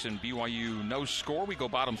 6 and BYU no score. We go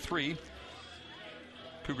bottom 3.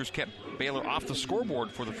 Cougars kept Baylor off the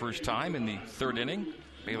scoreboard for the first time in the third inning.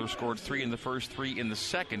 Baylor scored 3 in the first, 3 in the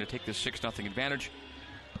second to take this 6-0 advantage.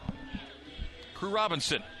 Crew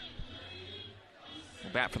Robinson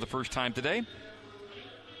will bat for the first time today.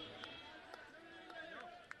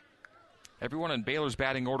 Everyone in Baylor's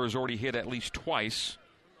batting order has already hit at least twice.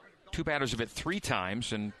 2 batters have hit 3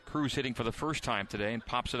 times, and Crew's hitting for the first time today and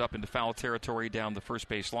pops it up into foul territory down the first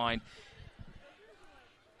base line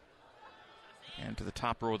and to the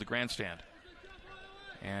top row of the grandstand.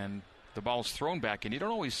 And the ball's thrown back in. You don't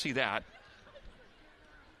always see that,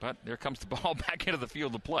 but there comes the ball back into the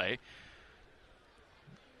field of play.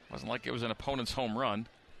 Wasn't like it was an opponent's home run.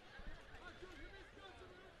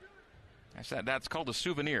 I said that's called a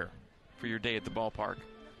souvenir for your day at the ballpark.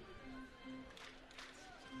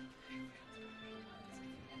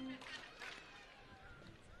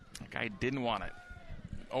 That guy didn't want it.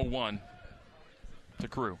 0-1 to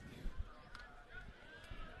Crew.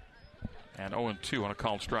 And 0-2 on a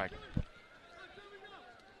called strike.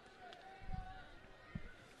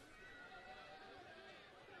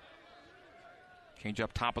 Change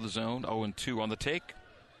up top of the zone. 0-2 on the take.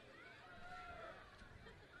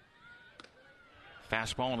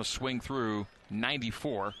 Fastball and a swing through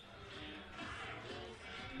 94.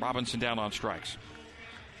 Robinson down on strikes.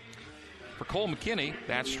 For Cole McKinney,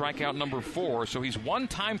 that's strikeout number 4. So he's 1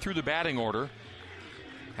 time through the batting order.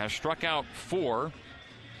 Has struck out 4.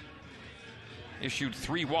 Issued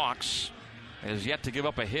 3 walks. Has yet to give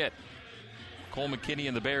up a hit. Cole McKinney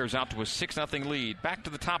and the Bears out to a 6-0 lead. Back to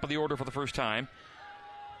the top of the order for the first time.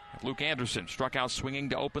 Luke Anderson struck out swinging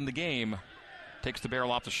to open the game. Takes the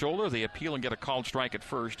barrel off the shoulder. They appeal and get a called strike at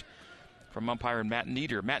first from umpire Matt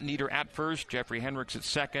Nieder. Matt Nieder at first, Jeffrey Hendricks at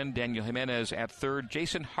second, Daniel Jimenez at third.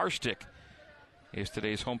 Jason Harstick is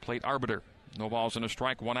today's home plate arbiter. No balls and a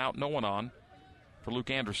strike, 1 out, no one on for Luke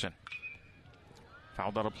Anderson.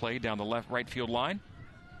 Fouled out of play down the right field line.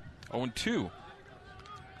 0-2. So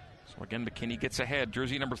again, McKinney gets ahead.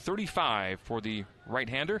 Jersey number 35 for the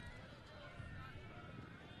right-hander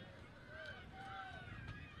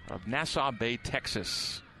of Nassau Bay,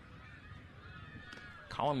 Texas.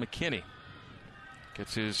 Colin McKinney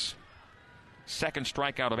gets his 2nd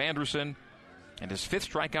strikeout of Anderson and his 5th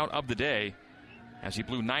strikeout of the day as he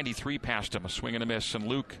blew 93 past him. A swing and a miss. And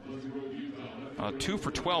Luke, 2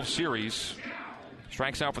 for 12 series.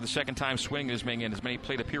 Strikes out for the 2nd time swinging in as many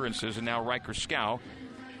plate appearances. And now Riker Scow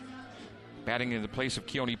batting in the place of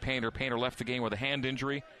Keone Painter. Painter left the game with a hand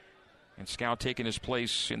injury, and Scow taking his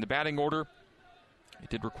place in the batting order. It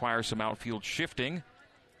did require some outfield shifting,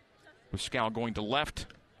 with Scow going to left,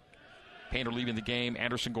 Painter leaving the game,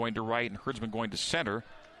 Anderson going to right, and Herdsman going to center.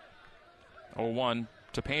 0-1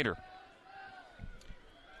 to Painter.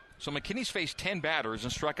 So McKinney's faced 10 batters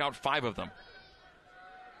and struck out 5 of them.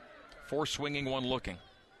 4 swinging, 1 looking.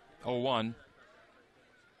 0-1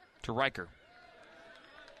 to Riker.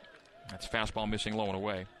 That's fastball missing low and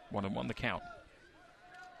away. 1-1 the count.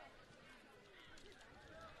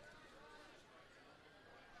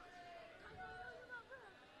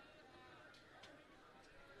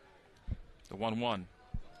 The 1-1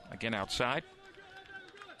 again outside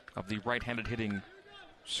of the right-handed hitting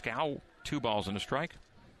Scow. 2 balls and a strike.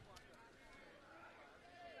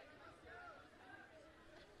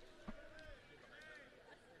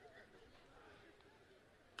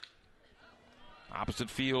 Opposite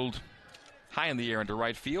field, high in the air into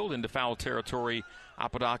right field, into foul territory.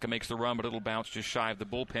 Apodaca makes the run, but it'll bounce just shy of the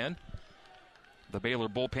bullpen. The Baylor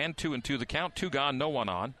bullpen, 2-2 the count, 2 gone, no one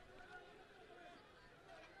on.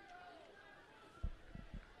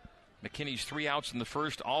 McKinney's 3 outs in the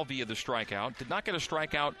first, all via the strikeout. Did not get a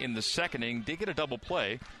strikeout in the second inning. Did get a double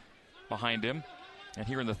play behind him. And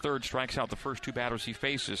here in the third, strikes out the first 2 batters he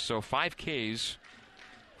faces. So 5 Ks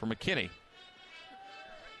for McKinney.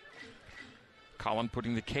 Colin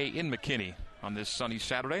putting the K in McKinney on this sunny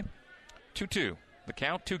Saturday. 2-2. The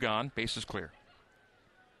count, 2 gone, bases clear.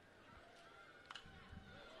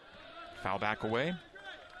 Foul back away.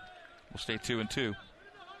 We'll stay 2-2.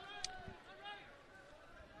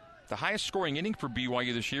 The highest scoring inning for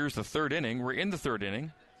BYU this year is the 3rd inning. We're in the 3rd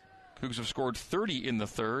inning. Cougs have scored 30 in the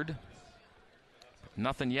 3rd.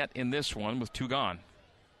 Nothing yet in this one with 2 gone.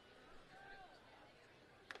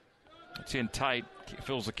 It's in tight.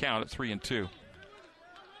 Fills the count at 3-2.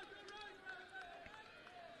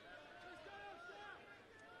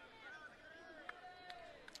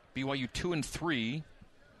 BYU 2-3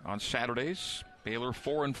 on Saturdays. Baylor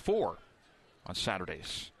 4-4 on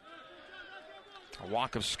Saturdays. A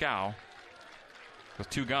walk of Scow with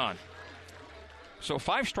 2 gone. So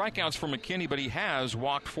 5 strikeouts for McKinney, but he has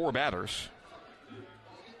walked 4 batters.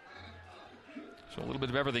 So a little bit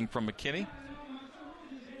of everything from McKinney.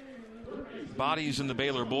 bodies in the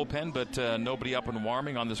Baylor bullpen, but nobody up and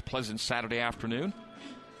warming on this pleasant Saturday afternoon.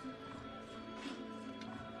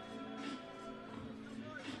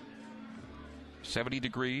 .70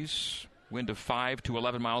 degrees, wind of 5 to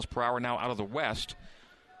 11 miles per hour now out of the west.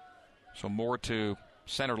 So more to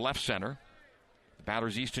center, left center. The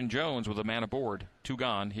batter's Easton Jones with a man aboard. 2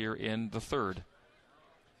 gone here in the third.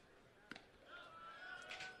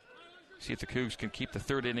 See if the Cougs can keep the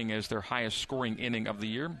third inning as their highest scoring inning of the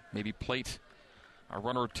year. Maybe plate a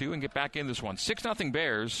runner or two and get back in this one. 6-0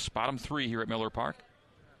 Bears, bottom 3 here at Miller Park.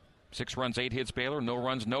 6 runs, 8 hits Baylor. No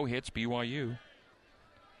runs, no hits BYU.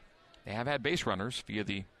 They have had base runners via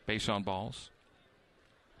the base on balls.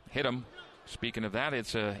 Hit them. Speaking of that,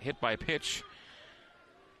 it's a hit by pitch.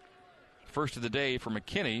 First of the day for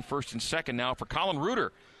McKinney. First and second now for Colin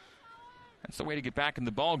Reuter. That's the way to get back in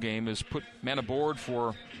the ball game, is put men aboard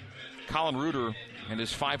for Colin Reuter and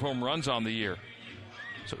his 5 home runs on the year.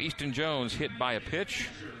 So Easton Jones hit by a pitch.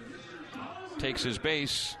 Takes his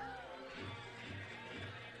base.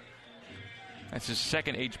 That's his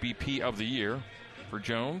second HBP of the year for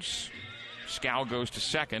Jones. Scow goes to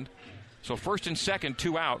second. So first and second,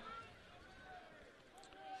 2 out.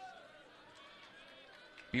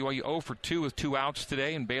 BYU 0 for 2 with 2 outs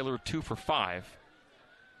today, and Baylor 2 for 5.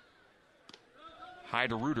 High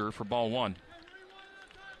to Reuter for ball 1.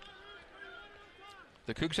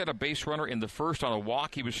 The Cougs had a base runner in the first on a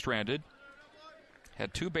walk. He was stranded.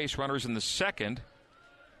 Had 2 base runners in the second.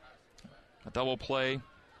 A double play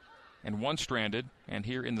and 1 stranded. And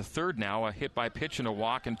here in the third now, a hit by pitch and a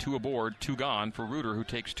walk and 2 aboard, 2 gone for Reuter, who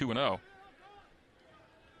takes 2-0.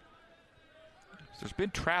 There's been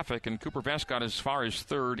traffic, and Cooper Vest got as far as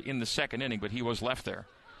third in the second inning, but he was left there.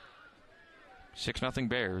 6-0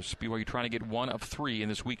 Bears. BYU trying to get 1 of 3 in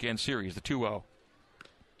this weekend series, the 2-0.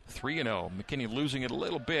 3-0. McKinney losing it a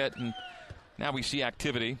little bit, and now we see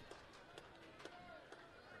activity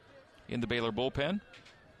in the Baylor bullpen.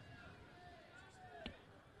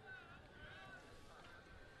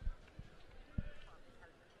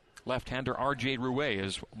 Left-hander R.J. Rouet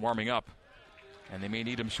is warming up, and they may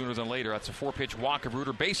need him sooner than later. That's a 4-pitch walk of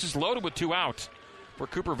Reuter. Bases loaded with 2 out for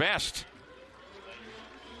Cooper Vest.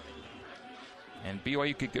 And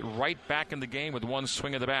BYU could get right back in the game with 1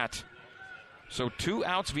 swing of the bat. So 2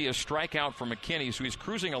 outs via strikeout for McKinney. So he's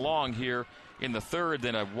cruising along here in the third.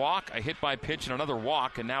 Then a walk, a hit by pitch, and another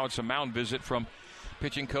walk. And now it's a mound visit from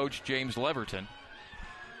pitching coach James Leverton.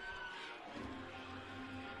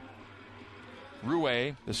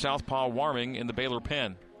 Rouet, the southpaw, warming in the Baylor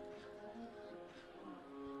pen.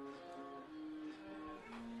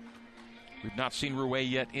 We've not seen Rouet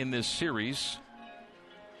yet in this series.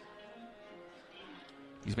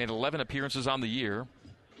 He's made 11 appearances on the year,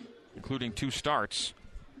 including 2 starts.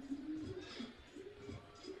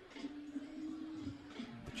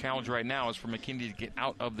 The challenge right now is for McKinney to get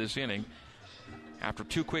out of this inning. After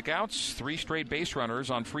 2 quick outs, 3 straight base runners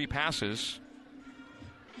on free passes.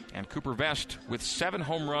 And Cooper Vest, with 7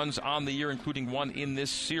 home runs on the year, including 1 in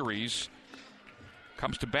this series,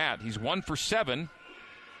 comes to bat. He's 1 for 7.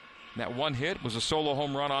 That 1 hit was a solo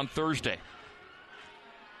home run on Thursday.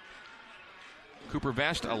 Cooper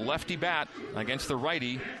Vest, a lefty bat against the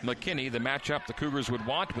righty McKinney, the matchup the Cougars would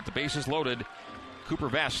want with the bases loaded. Cooper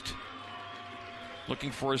Vest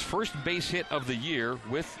looking for his first base hit of the year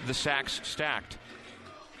with the sacks stacked.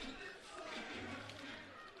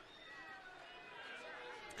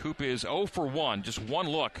 Coop is 0 for 1, just 1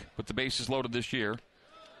 look with the bases loaded this year.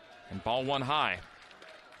 And ball 1 high.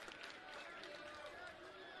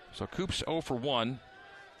 So Coop's 0 for 1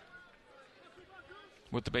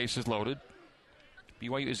 with the bases loaded.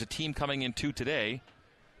 BYU is a team coming in 2 today.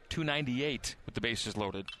 298 with the bases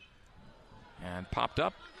loaded. And popped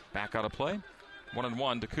up, back out of play.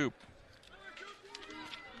 1-1 to Coop.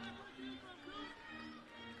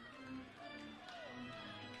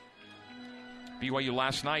 BYU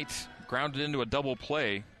last night grounded into a double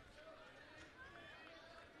play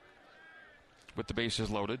with the bases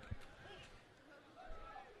loaded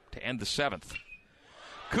to end the 7th.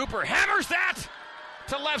 Cooper hammers that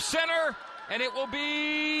to left center, and it will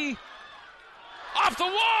be off the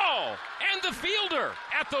wall, and the fielder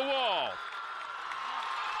at the wall.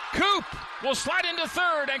 Coop will slide into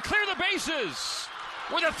third and clear the bases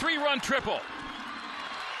with a 3-run triple.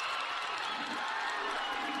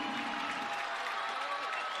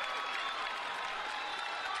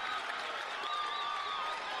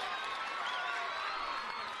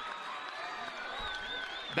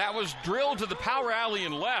 That was drilled to the power alley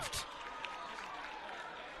and left.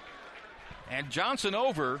 And Johnson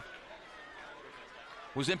over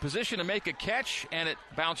was in position to make a catch, and it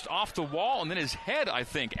bounced off the wall, and then his head, I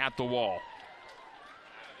think, at the wall.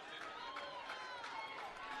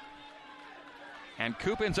 And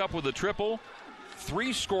Coop ends up with a triple.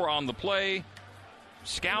 3 score on the play.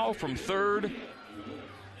 Scow from third.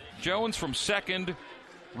 Jones from second.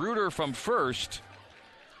 Reuter from first.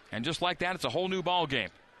 And just like that, it's a whole new ball game.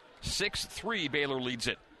 6-3, Baylor leads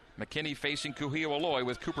it. McKinney facing Kuhio-Aloy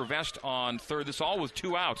with Cooper Vest on third. This all with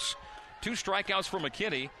 2 outs. 2 strikeouts for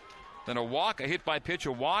McKinney. Then a walk, a hit by pitch,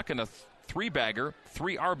 a walk, and a 3-bagger.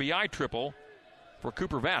 3 RBI triple for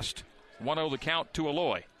Cooper Vest. 1-0 the count to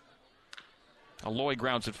Aloy. Aloy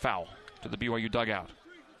grounds it foul to the BYU dugout.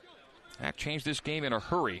 That changed this game in a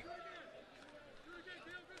hurry.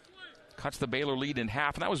 Cuts the Baylor lead in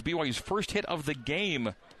half, and that was BYU's first hit of the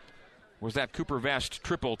game, was that Cooper Vest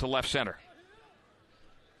triple to left center.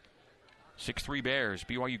 6-3 Bears.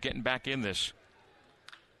 BYU getting back in this.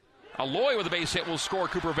 Aloy with a base hit will score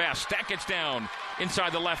Cooper Vest. That gets down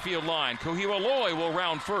inside the left field line. Kuhio-Aloy will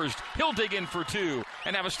round first. He'll dig in for 2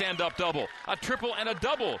 and have a stand-up double. A triple and a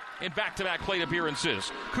double in back-to-back plate appearances.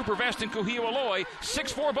 Cooper Vest and Kuhio-Aloy,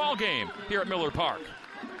 6-4 ball game here at Miller Park.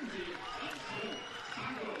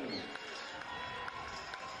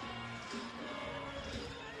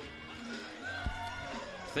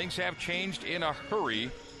 Things have changed in a hurry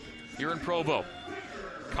here in Provo.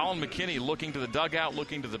 Colin McKinney looking to the dugout,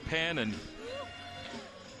 looking to the pen, and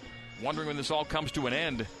wondering when this all comes to an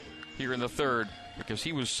end here in the third, because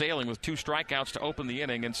he was sailing with 2 strikeouts to open the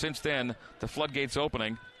inning, and since then, the floodgates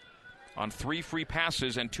opening on 3 free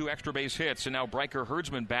passes and 2 extra base hits, and now Bryker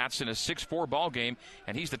Herdsman bats in a 6-4 ball game,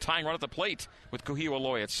 and he's the tying run at the plate with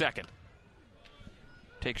Kuhio-Aloy at second.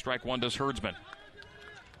 Take strike 1 does Herdsman.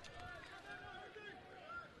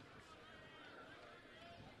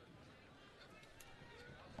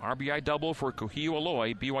 RBI double for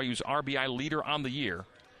Kuhio-Aloy, BYU's RBI leader on the year.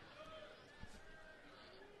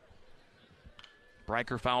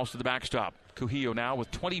 Bryker fouls to the backstop. Kuhio now with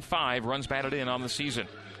 25 runs batted in on the season.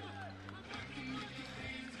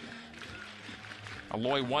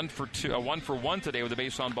 Aloy 1 for 1 today with a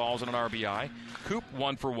base on balls and an RBI. Coop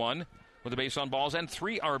 1 for 1 with a base on balls and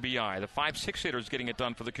 3 RBI. The 5-6 hitters getting it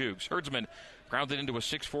done for the Cougs. Herdsman grounded into a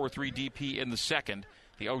 6-4-3 DP in the second.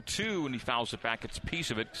 The 0-2, and he fouls it back. It's a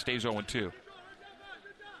piece of it. Stays 0-2.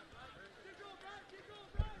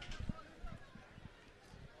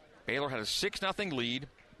 Baylor had a 6-0 lead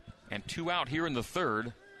and 2 out here in the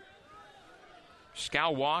third.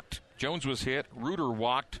 Scow walked. Jones was hit. Reuter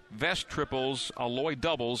walked. Vest triples. Aloy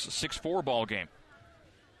doubles. 6-4 ball game.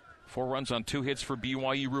 4 runs on 2 hits for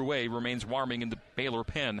BYU. Rouet remains warming in the Baylor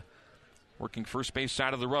pen. Working first base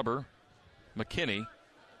side of the rubber. McKinney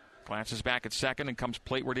glances back at second and comes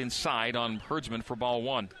plateward inside on Herdsman for ball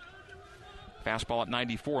 1. Fastball at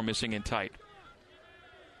 94, missing in tight.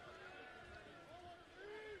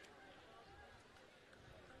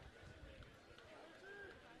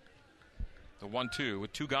 The 1-2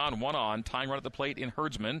 with 2 gone, 1 on. Tying run at the plate in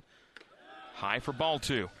Herdsman. High for ball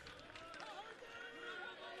 2.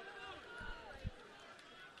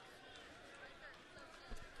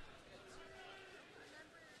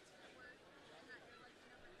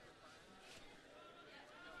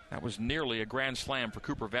 That was nearly a grand slam for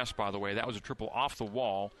Cooper Vest, by the way. That was a triple off the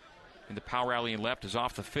wall. And the power alley and left is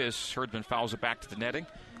off the fist. Herdsman fouls it back to the netting.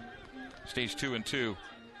 Stays 2-2.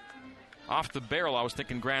 Off the barrel, I was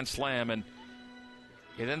thinking grand slam, and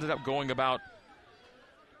it ended up going about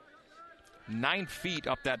 9 feet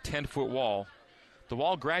up that 10-foot wall. The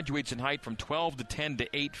wall graduates in height from 12 to 10 to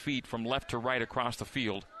 8 feet from left to right across the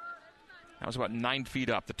field. That was about 9 feet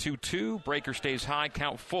up. The 2-2, breaker stays high,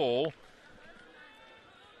 count full.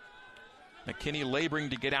 McKinney laboring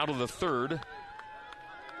to get out of the third.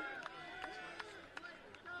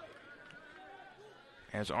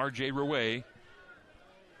 As R.J. Rouet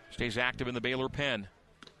stays active in the Baylor pen.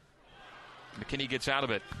 McKinney gets out of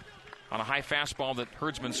it on a high fastball that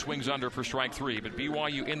Herdsman swings under for strike 3. But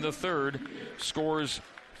BYU in the third scores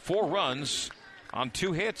 4 runs on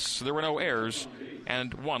 2 hits. There were no errors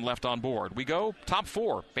and 1 left on board. We go top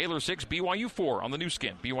 4. Baylor 6, BYU 4 on the new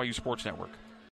skin, BYU Sports Network.